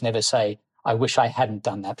almost never say, I wish I hadn't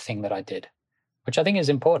done that thing that I did, which I think is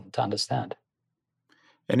important to understand.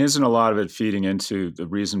 And isn't a lot of it feeding into the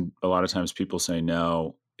reason a lot of times people say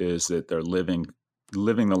no is that they're living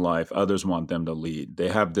the life others want them to lead. They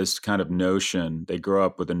have this kind of notion, they grow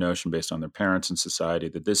up with a notion based on their parents and society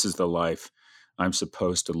that this is the life I'm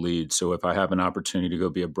supposed to lead. So if I have an opportunity to go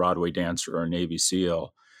be a Broadway dancer or a Navy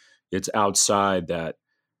SEAL, it's outside that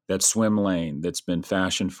swim lane that's been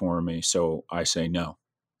fashioned for me. So I say no.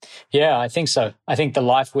 Yeah, I think so. I think the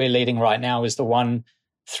life we're leading right now is the one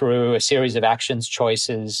through a series of actions,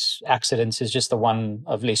 choices, accidents is just the one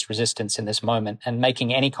of least resistance in this moment. And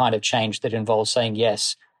making any kind of change that involves saying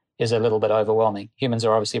yes is a little bit overwhelming. Humans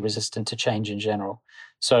are obviously resistant to change in general.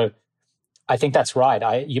 So I think that's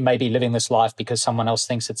right. You may be living this life because someone else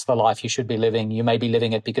thinks it's the life you should be living. You may be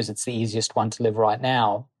living it because it's the easiest one to live right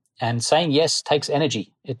now. And saying yes takes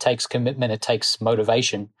energy. It takes commitment. It takes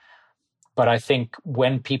motivation. But I think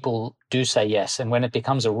when people do say yes and when it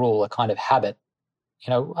becomes a rule, a kind of habit,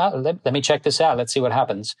 let me check this out. Let's see what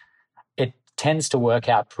happens. It tends to work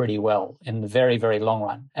out pretty well in the very, very long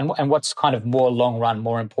run. And what's kind of more long run,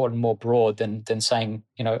 more important, more broad than saying,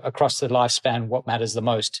 across the lifespan, what matters the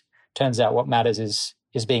most? Turns out what matters is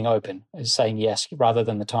being open, is saying yes, rather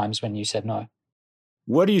than the times when you said no.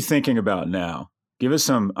 What are you thinking about now? Give us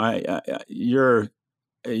some. You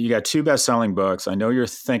got 2 best-selling books. I know you're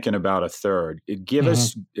thinking about a third.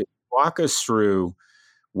 Walk us through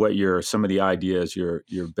what some of the ideas you're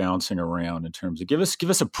bouncing around in terms of. Give us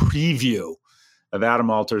a preview of Adam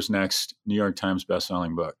Alter's next New York Times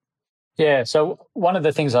best-selling book. Yeah. So one of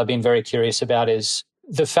the things I've been very curious about is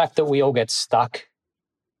the fact that we all get stuck,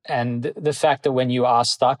 and the fact that when you are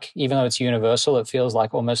stuck, even though it's universal, it feels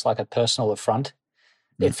like almost like a personal affront.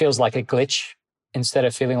 It feels like a glitch instead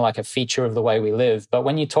of feeling like a feature of the way we live. But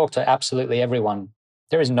when you talk to absolutely everyone,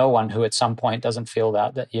 there is no one who at some point doesn't feel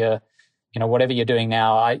that you're, whatever you're doing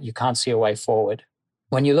now, you can't see a way forward.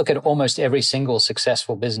 When you look at almost every single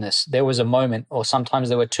successful business, there was a moment, or sometimes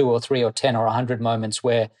there were 2 or 3 or 10 or 100 moments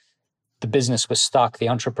where the business was stuck, the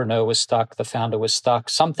entrepreneur was stuck, the founder was stuck.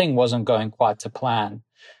 Something wasn't going quite to plan.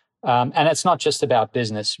 And it's not just about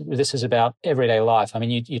business. This is about everyday life. I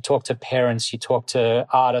mean, you talk to parents, you talk to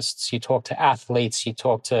artists, you talk to athletes, you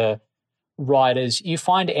talk to writers. You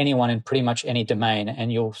find anyone in pretty much any domain,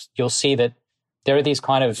 and you'll see that there are these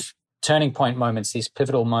kind of turning point moments, these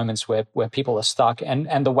pivotal moments where people are stuck.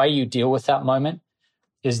 And the way you deal with that moment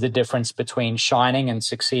is the difference between shining and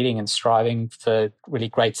succeeding and striving for really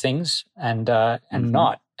great things and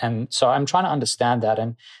not. And so I'm trying to understand that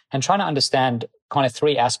and trying to understand kind of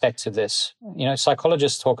 3 aspects of this.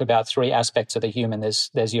 Psychologists talk about 3 aspects of the human.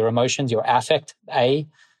 There's your emotions, your affect, A,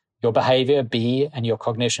 your behavior, B, and your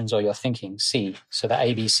cognitions or your thinking, C. So the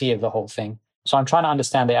ABC of the whole thing. So I'm trying to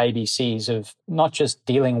understand the ABCs of not just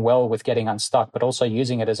dealing well with getting unstuck, but also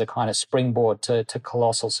using it as a kind of springboard to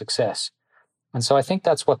colossal success. And so I think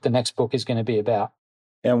that's what the next book is going to be about.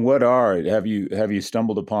 And have you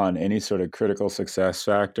stumbled upon any sort of critical success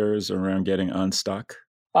factors around getting unstuck?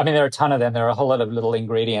 I mean, there are a ton of them. There are a whole lot of little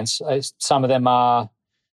ingredients. Some of them are,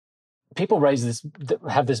 people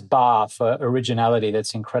have this bar for originality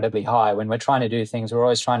that's incredibly high. When we're trying to do things, we're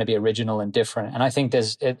always trying to be original and different. And I think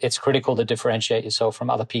it's critical to differentiate yourself from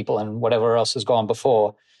other people and whatever else has gone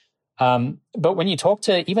before. But when you talk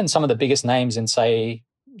to even some of the biggest names in, say,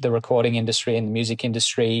 the recording industry and the music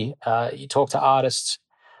industry, you talk to artists,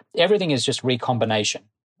 everything is just recombination.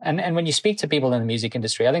 And when you speak to people in the music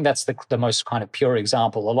industry, I think that's the most kind of pure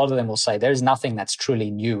example. A lot of them will say there's nothing that's truly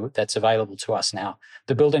new that's available to us now.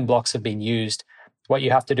 The building blocks have been used. What you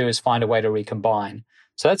have to do is find a way to recombine.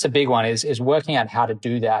 So that's a big one, is working out how to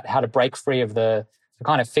do that, how to break free of the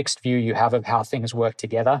kind of fixed view you have of how things work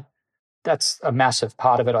together. that's a massive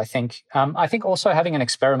part of it, I think. I think also having an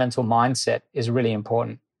experimental mindset is really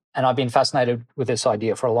important. And I've been fascinated with this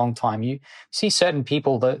idea for a long time. You see certain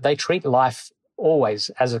people that they treat life always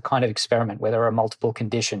as a kind of experiment where there are multiple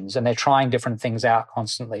conditions and they're trying different things out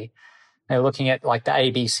constantly. They're looking at like the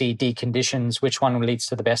A, B, C, D conditions, which one leads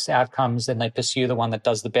to the best outcomes. Then they pursue the one that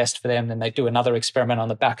does the best for them. Then they do another experiment on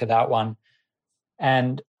the back of that one.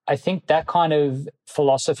 And I think that kind of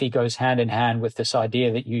philosophy goes hand in hand with this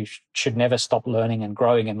idea that you should never stop learning and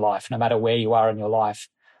growing in life, no matter where you are in your life.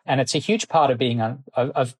 And it's a huge part of being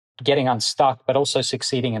of getting unstuck, but also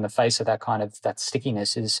succeeding in the face of that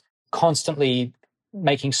stickiness is constantly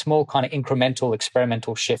making small kind of incremental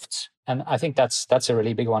experimental shifts. And I think that's a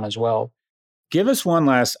really big one as well. Give us one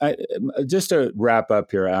last, just to wrap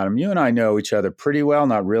up here, Adam. You and I know each other pretty well,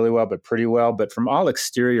 not really well, but pretty well. But from all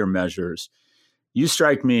exterior measures, you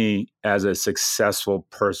strike me as a successful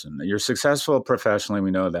person. You're successful professionally,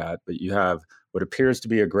 we know that, but you have what appears to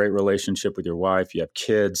be a great relationship with your wife. You have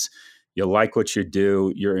kids. You like what you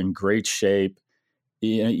do. You're in great shape.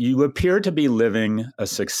 You appear to be living a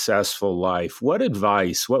successful life. What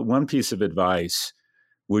one piece of advice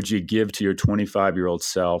would you give to your 25-year-old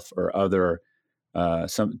self or other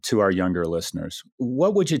to our younger listeners?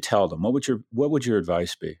 What would you tell them? What would your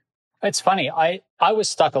advice be? It's funny. I was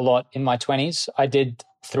stuck a lot in my 20s. I did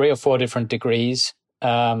 3 or 4 different degrees.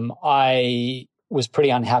 I was pretty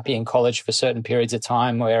unhappy in college for certain periods of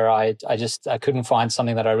time where I couldn't find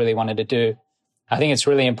something that I really wanted to do. I think it's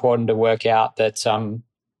really important to work out that,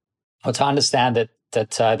 or to understand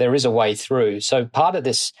that there is a way through. So part of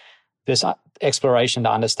this exploration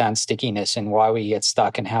to understand stickiness and why we get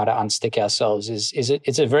stuck and how to unstick ourselves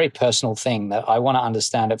it's a very personal thing that I want to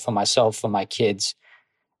understand it for myself, for my kids.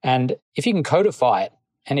 And if you can codify it,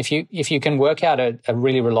 and if you can work out a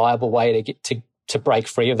really reliable way to get to break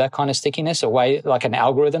free of that kind of stickiness, a way like an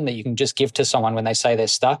algorithm that you can just give to someone when they say they're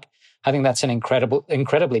stuck, I think that's an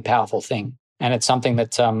incredibly powerful thing. And it's something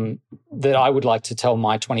that I would like to tell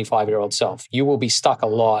my 25-year-old self. You will be stuck a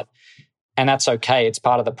lot, and that's okay. It's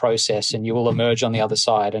part of the process, and you will emerge on the other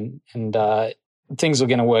side, and things are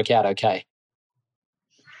going to work out okay.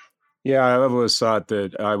 Yeah, I've always thought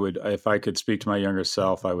that I would, if I could speak to my younger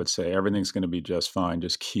self, I would say everything's going to be just fine.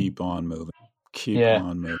 Just keep on moving. Keep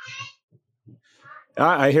on moving.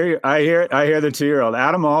 I hear you. I hear the 2-year-old.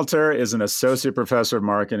 Adam Alter is an associate professor of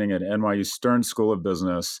marketing at NYU Stern School of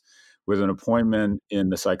Business with an appointment in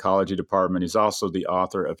the psychology department. He's also the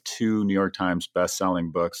author of 2 New York Times best-selling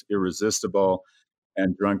books, Irresistible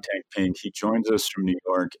and Drunk Tank Pink. He joins us from New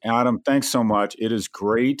York. Adam, thanks so much. It is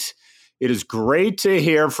great. It is great to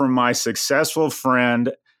hear from my successful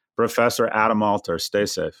friend, Professor Adam Alter. Stay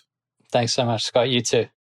safe. Thanks so much, Scott. You too.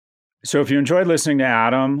 So if you enjoyed listening to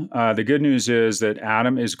Adam, the good news is that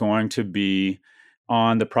Adam is going to be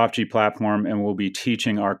on the Prop G platform and will be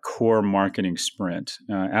teaching our core marketing sprint.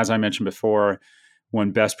 As I mentioned before,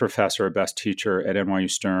 won Best Professor, Best Teacher at NYU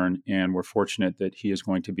Stern, and we're fortunate that he is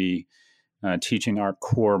going to be teaching our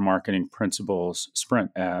core marketing principles sprint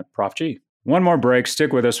at Prop G. One more break.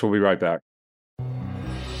 Stick with us. We'll be right back.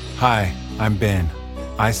 Hi, I'm Ben.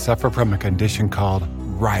 I suffer from a condition called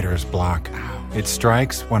writer's block. It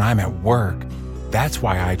strikes when I'm at work. That's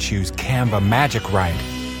why I choose Canva Magic Write.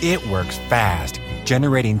 It works fast,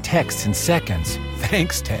 generating texts in seconds,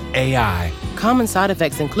 thanks to AI. Common side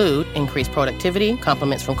effects include increased productivity,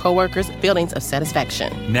 compliments from coworkers, feelings of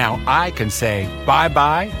satisfaction. Now I can say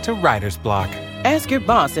bye-bye to writer's block. Ask your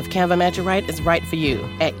boss if Canva Magic Write is right for you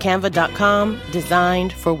at canva.com,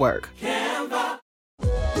 designed for work. Canva.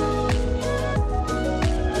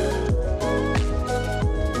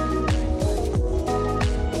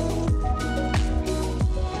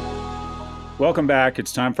 Welcome back.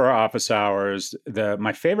 It's time for our office hours,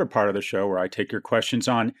 my favorite part of the show where I take your questions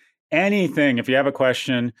on anything. If you have a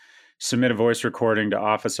question, submit a voice recording to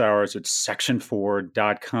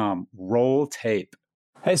officehours@section4.com. Roll tape.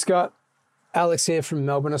 Hey, Scott. Alex here from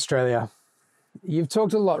Melbourne, Australia. You've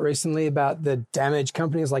talked a lot recently about the damage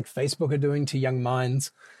companies like Facebook are doing to young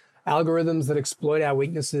minds, algorithms that exploit our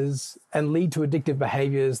weaknesses and lead to addictive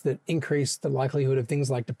behaviors that increase the likelihood of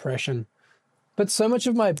things like depression. But so much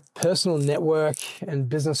of my personal network and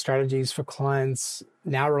business strategies for clients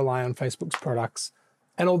now rely on Facebook's products.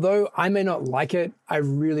 And although I may not like it, I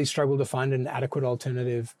really struggle to find an adequate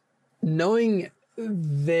alternative. Knowing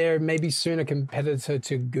there may be soon a competitor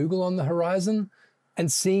to Google on the horizon,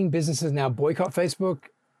 and seeing businesses now boycott Facebook,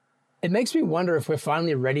 it makes me wonder if we're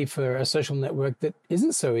finally ready for a social network that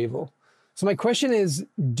isn't so evil. So my question is,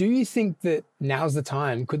 do you think that now's the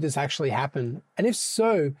time? Could this actually happen? And if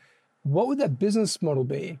so, what would that business model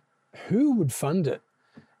be? Who would fund it?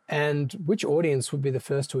 And which audience would be the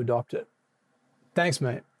first to adopt it? Thanks,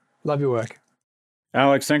 mate. Love your work.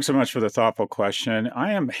 Alex, thanks so much for the thoughtful question.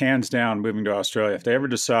 I am hands down moving to Australia. If they ever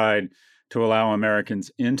decide to allow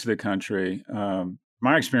Americans into the country,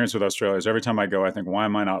 my experience with Australia is every time I go, I think, why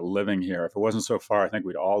am I not living here? If it wasn't so far, I think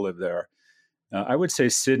we'd all live there. I would say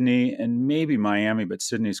Sydney and maybe Miami, but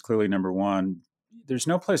Sydney is clearly number one. There's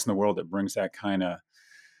no place in the world that brings that kind of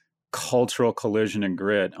cultural collision and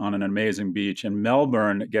grit on an amazing beach. And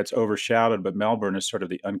Melbourne gets overshadowed, but Melbourne is sort of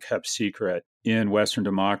the unkept secret in Western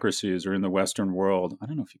democracies or in the Western world. I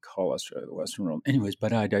don't know if you call Australia the Western world. Anyways,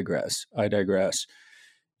 but I digress.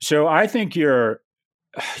 So I think your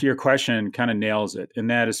question kind of nails it. And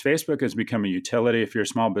that is Facebook has become a utility. If you're a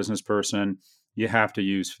small business person, you have to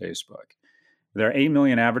use Facebook. There are 8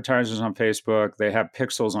 million advertisers on Facebook. They have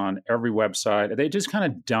pixels on every website. They just kind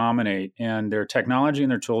of dominate, and their technology and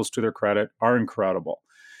their tools, to their credit, are incredible.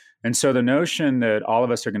 And so the notion that all of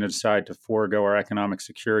us are going to decide to forego our economic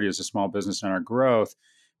security as a small business and our growth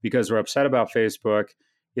because we're upset about Facebook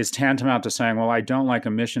is tantamount to saying, well, I don't like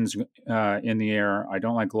emissions in the air. I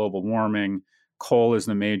don't like global warming. Coal is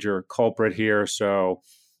the major culprit here. So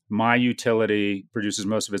my utility produces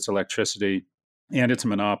most of its electricity, and it's a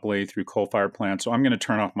monopoly through coal-fired plants, so I'm going to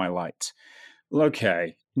turn off my lights.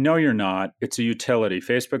 Okay, no, you're not. It's a utility.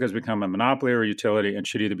 Facebook has become a monopoly or a utility and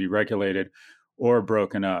should either be regulated or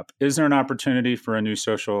broken up. Is there an opportunity for a new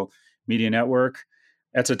social media network?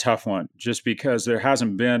 That's a tough one, just because there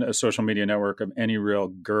hasn't been a social media network of any real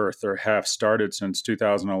girth or have started since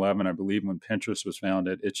 2011, I believe, when Pinterest was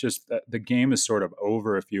founded. It's just that the game is sort of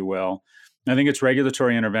over, if you will. I think it's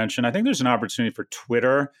regulatory intervention. I think there's an opportunity for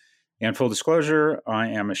Twitter. And full disclosure, I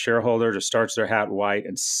am a shareholder to starch their hat white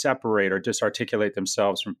and separate or disarticulate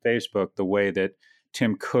themselves from Facebook the way that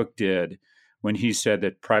Tim Cook did when he said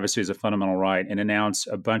that privacy is a fundamental right and announced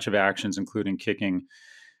a bunch of actions, including kicking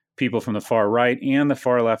people from the far right and the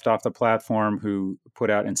far left off the platform who put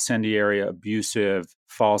out incendiary, abusive,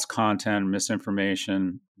 false content,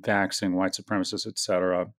 misinformation, vaxxing, white supremacists, et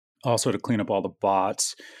cetera. Also to clean up all the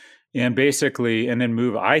bots. And basically, and then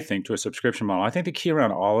move, I think, to a subscription model. I think the key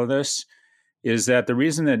around all of this is that the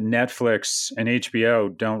reason that Netflix and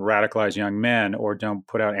HBO don't radicalize young men or don't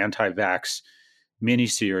put out anti-vax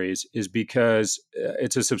miniseries is because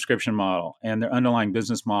it's a subscription model, and their underlying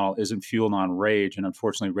business model isn't fueled on rage. And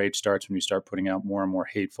unfortunately, rage starts when you start putting out more and more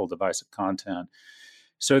hateful, divisive content.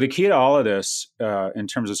 So the key to all of this in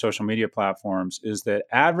terms of social media platforms is that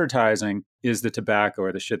advertising is the tobacco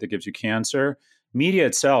or the shit that gives you cancer. Media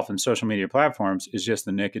itself and social media platforms is just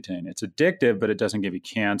the nicotine. It's addictive, but it doesn't give you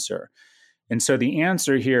cancer. And so the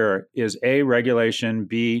answer here is A, regulation,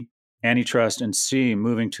 B, antitrust, and C,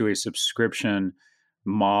 moving to a subscription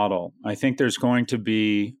model. I think there's going to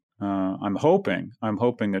be, I'm hoping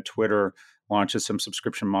that Twitter launches some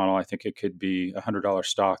subscription model. I think it could be $100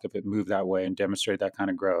 stock if it moved that way and demonstrated that kind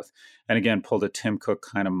of growth. And again, pulled a Tim Cook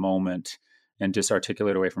kind of moment and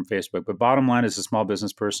disarticulate away from Facebook. But bottom line, as a small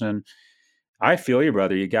business person, I feel you,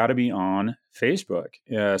 brother. You got to be on Facebook.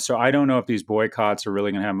 So I don't know if these boycotts are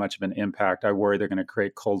really going to have much of an impact. I worry they're going to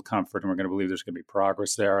create cold comfort, and we're going to believe there's going to be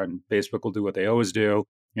progress there. And Facebook will do what they always do,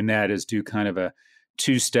 and that is do kind of a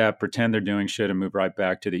two-step, pretend they're doing shit, and move right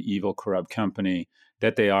back to the evil, corrupt company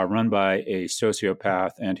that they are, run by a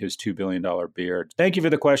sociopath and his $2 billion beard. Thank you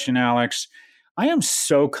for the question, Alex. I am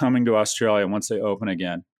so coming to Australia once they open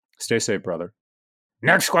again. Stay safe, brother.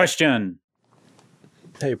 Next question.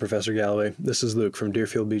 Hey, Professor Galloway. This is Luke from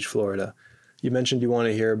Deerfield Beach, Florida. You mentioned you want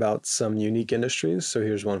to hear about some unique industries, so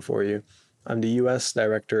here's one for you. I'm the U.S.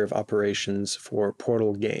 Director of Operations for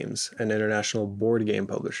Portal Games, an international board game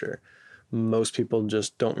publisher. Most people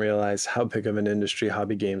just don't realize how big of an industry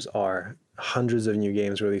hobby games are. Hundreds of new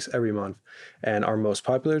games released every month, and our most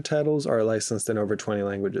popular titles are licensed in over 20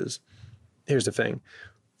 languages. Here's the thing.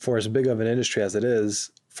 For as big of an industry as it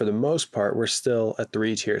is, for the most part, we're still a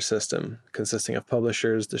three-tier system, consisting of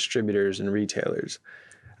publishers, distributors, and retailers.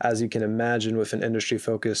 As you can imagine, with an industry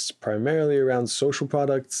focused primarily around social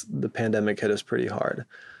products, the pandemic hit us pretty hard.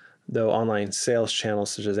 Though online sales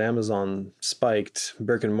channels such as Amazon spiked,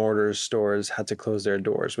 brick-and-mortar stores had to close their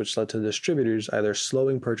doors, which led to distributors either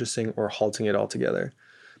slowing purchasing or halting it altogether.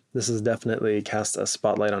 This has definitely cast a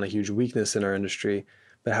spotlight on a huge weakness in our industry,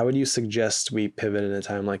 but how would you suggest we pivot in a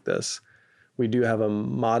time like this? We do have a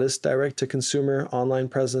modest direct-to-consumer online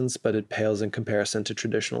presence, but it pales in comparison to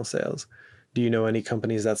traditional sales. Do you know any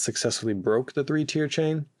companies that successfully broke the three-tier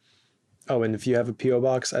chain? Oh, and if you have a P.O.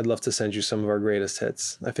 box, I'd love to send you some of our greatest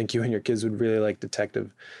hits. I think you and your kids would really like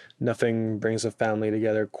Detective. Nothing brings a family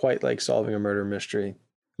together quite like solving a murder mystery.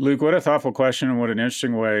 Luke, what a thoughtful question and what an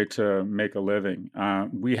interesting way to make a living.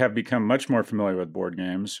 We have become much more familiar with board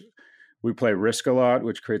games. We play Risk a lot,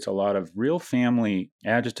 which creates a lot of real family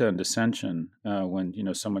agita and dissension when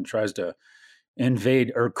someone tries to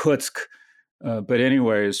invade Irkutsk. But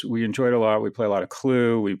anyways, we enjoy it a lot. We play a lot of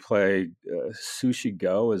Clue. We play Sushi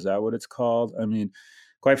Go. Is that what it's called? I mean,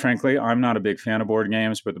 quite frankly, I'm not a big fan of board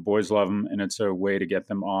games, but the boys love them, and it's a way to get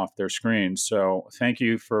them off their screens. So thank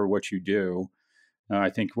you for what you do. I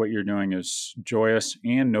think what you're doing is joyous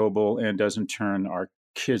and noble and doesn't turn our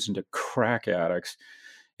kids into crack addicts.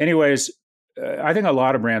 Anyways, I think a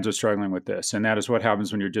lot of brands are struggling with this, and that is what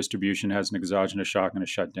happens when your distribution has an exogenous shock and a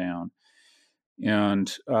shutdown. And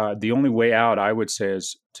the only way out, I would say,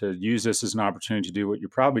 is to use this as an opportunity to do what you're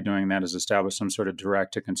probably doing, and that is establish some sort of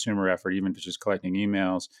direct-to-consumer effort, even if it's just collecting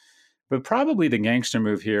emails. But probably the gangster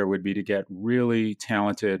move here would be to get really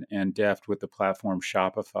talented and deft with the platform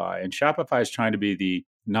Shopify. And Shopify is trying to be the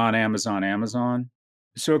non-Amazon Amazon.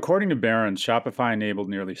 So according to Barron's, Shopify enabled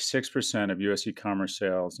nearly 6% of U.S. e-commerce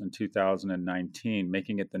sales in 2019,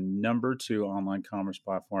 making it the number 2 online commerce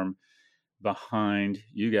platform behind,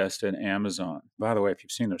 you guessed it, Amazon. By the way, if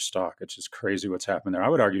you've seen their stock, it's just crazy what's happened there. I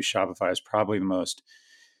would argue Shopify is probably the most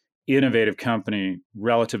innovative company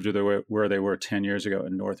relative to where they were 10 years ago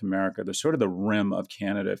in North America. They're sort of the rim of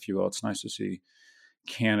Canada, if you will. It's nice to see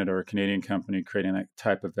Canada or a Canadian company creating that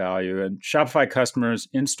type of value. And Shopify customers'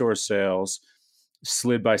 in-store sales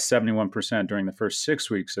slid by 71% during the first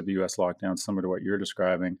 6 weeks of the U.S. lockdown, similar to what you're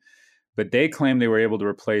describing. But they claim they were able to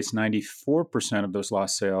replace 94% of those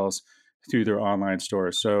lost sales through their online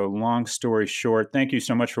stores. So long story short, thank you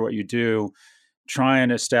so much for what you do. Try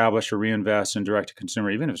and establish or reinvest in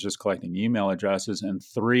direct-to-consumer, even if it's just collecting email addresses. And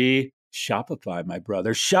 3, Shopify, my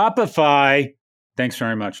brother. Shopify! Thanks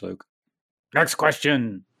very much, Luke. Next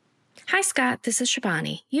question. Hi, Scott. This is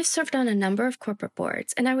Shabani. You've served on a number of corporate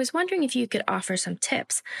boards, and I was wondering if you could offer some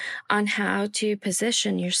tips on how to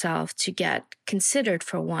position yourself to get considered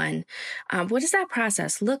for one. What does that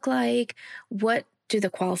process look like? What do the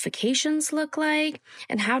qualifications look like?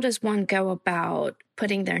 And how does one go about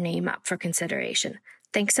putting their name up for consideration?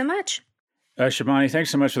 Thanks so much. Shabani, thanks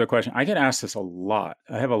so much for the question. I get asked this a lot.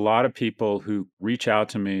 I have a lot of people who reach out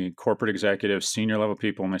to me, corporate executives, senior level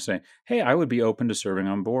people, and they say, hey, I would be open to serving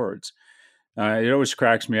on boards. It always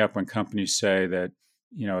cracks me up when companies say that,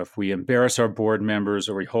 if we embarrass our board members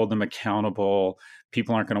or we hold them accountable,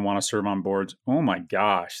 people aren't going to want to serve on boards. Oh my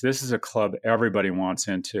gosh, this is a club everybody wants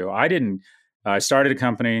into. I started a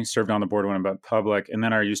company, served on the board when I went public, and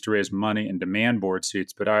then I used to raise money and demand board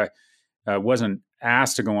seats, but I wasn't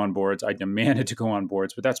asked to go on boards. I demanded to go on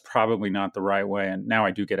boards, but that's probably not the right way. And now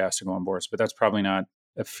I do get asked to go on boards, but that's probably not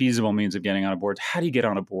a feasible means of getting on a board. How do you get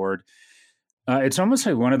on a board? It's almost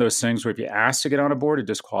like one of those things where if you ask to get on a board, it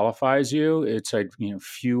disqualifies you. It's like,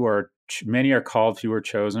 many are called, few are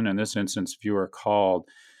chosen. In this instance, few are called,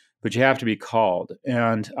 but you have to be called.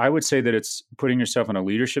 And I would say that it's putting yourself in a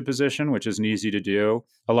leadership position, which isn't easy to do.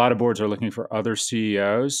 A lot of boards are looking for other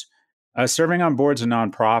CEOs. Serving on boards of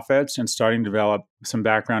nonprofits and starting to develop some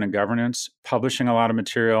background in governance, publishing a lot of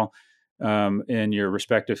material in your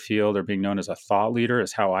respective field or being known as a thought leader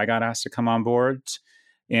is how I got asked to come on boards,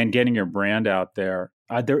 and getting your brand out there.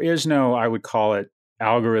 There is no, I would call it,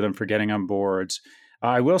 algorithm for getting on boards.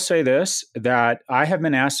 I will say this, that I have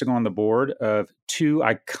been asked to go on the board of 2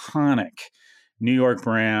 iconic New York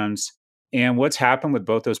brands. And what's happened with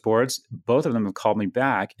both those boards, both of them have called me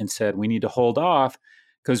back and said, we need to hold off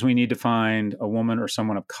because we need to find a woman or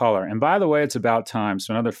someone of color. And by the way, it's about time.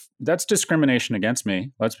 So that's discrimination against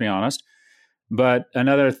me, let's be honest. But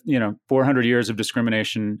another, 400 years of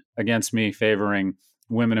discrimination against me favoring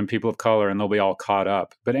women and people of color, and they'll be all caught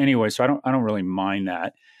up. But anyway, so I don't really mind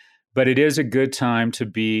that. But it is a good time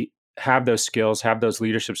to have those skills, have those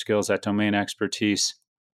leadership skills, that domain expertise.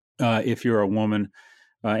 If you're a woman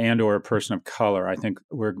and or a person of color, I think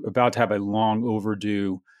we're about to have a long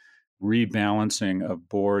overdue rebalancing of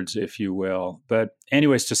boards, if you will. But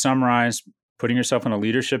anyways, to summarize, putting yourself in a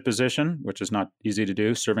leadership position, which is not easy to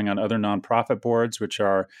do, serving on other nonprofit boards, which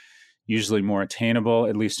are usually more attainable,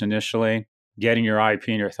 at least initially, getting your IP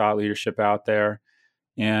and your thought leadership out there.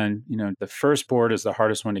 And, the first board is the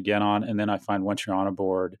hardest one to get on. And then I find once you're on a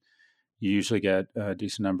board, you usually get a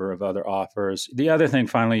decent number of other offers. The other thing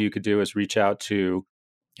finally you could do is reach out to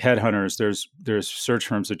headhunters. There's search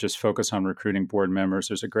firms that just focus on recruiting board members.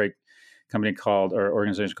 There's a great company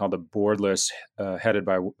organization called the Boardless, headed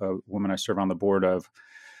by a woman I serve on the board of,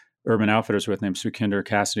 Urban Outfitters with, named Sukhinder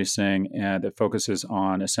Cassidy Singh, and it focuses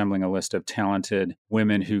on assembling a list of talented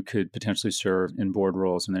women who could potentially serve in board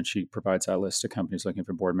roles. And then she provides that list to companies looking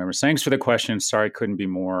for board members. Thanks for the question. Sorry, couldn't be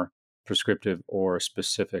more prescriptive or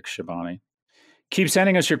specific, Shibani. Keep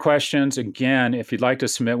sending us your questions. Again, if you'd like to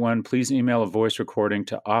submit one, please email a voice recording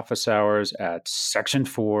to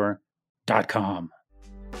officehours@section4.com.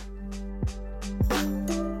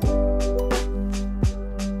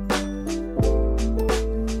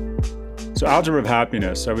 So, Algebra of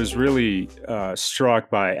Happiness, I was really struck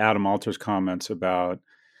by Adam Alter's comments about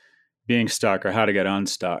being stuck or how to get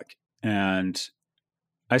unstuck. And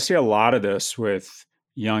I see a lot of this with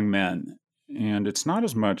young men. And it's not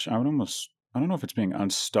as much, I don't know if it's being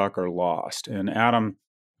unstuck or lost. And Adam,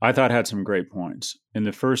 I thought, had some great points. And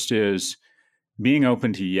the first is being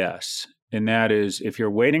open to yes. And that is, if you're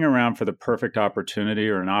waiting around for the perfect opportunity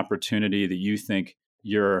or an opportunity that you think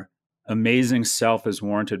your amazing self is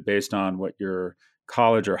warranted based on what your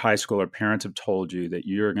college or high school or parents have told you, that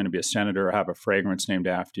you're going to be a senator or have a fragrance named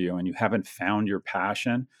after you, and you haven't found your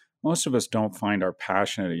passion. Most of us don't find our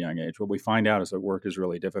passion at a young age. What we find out is that work is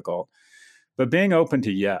really difficult. But being open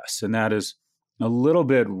to yes, and that is a little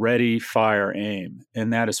bit ready, fire, aim.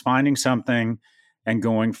 And that is finding something and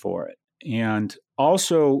going for it. And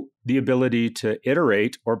also the ability to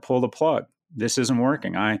iterate or pull the plug. This isn't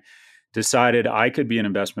working. I decided I could be an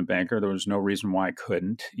investment banker. There was no reason why I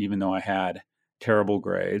couldn't, even though I had terrible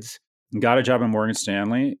grades. Got a job at Morgan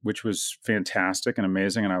Stanley, which was fantastic and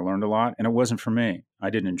amazing, and I learned a lot. And it wasn't for me. I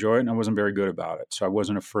didn't enjoy it, and I wasn't very good about it. So I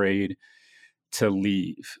wasn't afraid to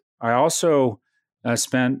leave. I also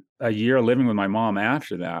spent a year living with my mom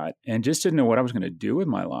after that and just didn't know what I was going to do with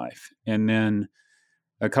my life. And then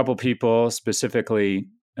a couple people, specifically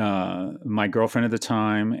my girlfriend at the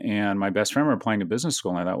time and my best friend, were applying to business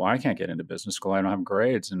school. And I thought, well, I can't get into business school. I don't have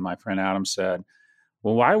grades. And my friend Adam said,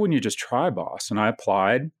 well, why wouldn't you just try, boss? And I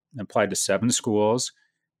applied to 7 schools,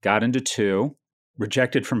 got into 2,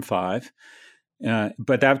 rejected from 5.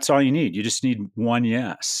 But that's all you need. You just need one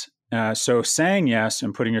yes. So saying yes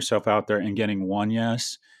and putting yourself out there and getting one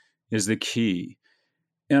yes is the key.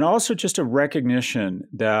 And also just a recognition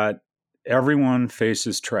that everyone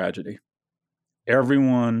faces tragedy.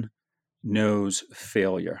 Everyone knows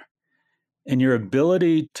failure. And your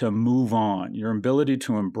ability to move on, your ability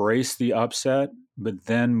to embrace the upset, but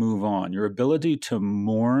then move on, your ability to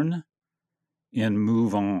mourn and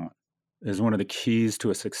move on is one of the keys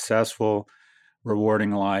to a successful,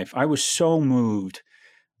 rewarding life. I was so moved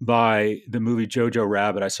by the movie Jojo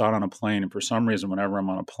Rabbit. I saw it on a plane, and for some reason, whenever I'm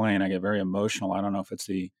on a plane, I get very emotional. I don't know if it's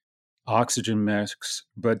the oxygen mix,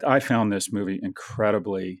 but I found this movie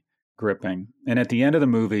incredibly gripping. And at the end of the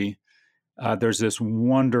movie, there's this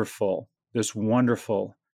wonderful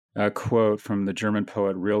quote from the German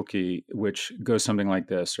poet Rilke, which goes something like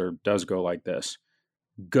this, or does go like this: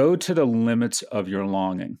 go to the limits of your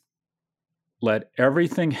longing. Let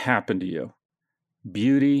everything happen to you,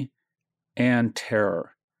 beauty and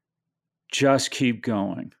terror. Just keep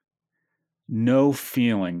going. No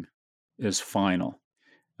feeling is final.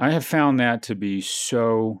 I have found that to be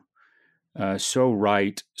so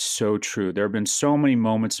right, so true. There have been so many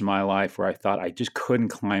moments in my life where I thought I just couldn't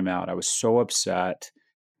climb out. I was so upset,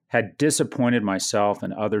 had disappointed myself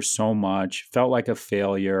and others so much, felt like a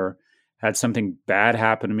failure, had something bad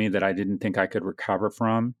happen to me that I didn't think I could recover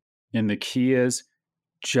from. And the key is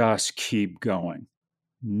just keep going.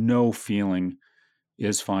 No feeling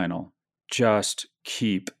is final. Just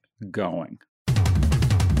keep going.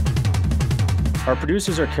 Our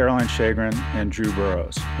producers are Caroline Shagrin and Drew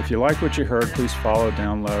Burrows. If you like what you heard, please follow,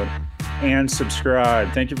 download, and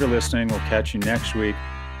subscribe. Thank you for listening. We'll catch you next week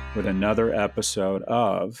with another episode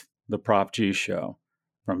of The Prop G Show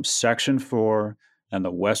from Section 4 and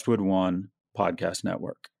the Westwood One Podcast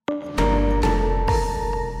Network.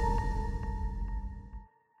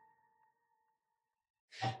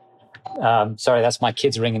 Sorry, that's my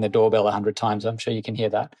kids ringing the doorbell 100 times. I'm sure you can hear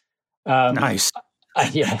that. Nice.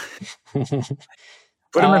 Yeah.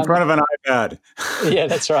 Put them in front of an iPad. Yeah,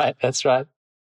 that's right.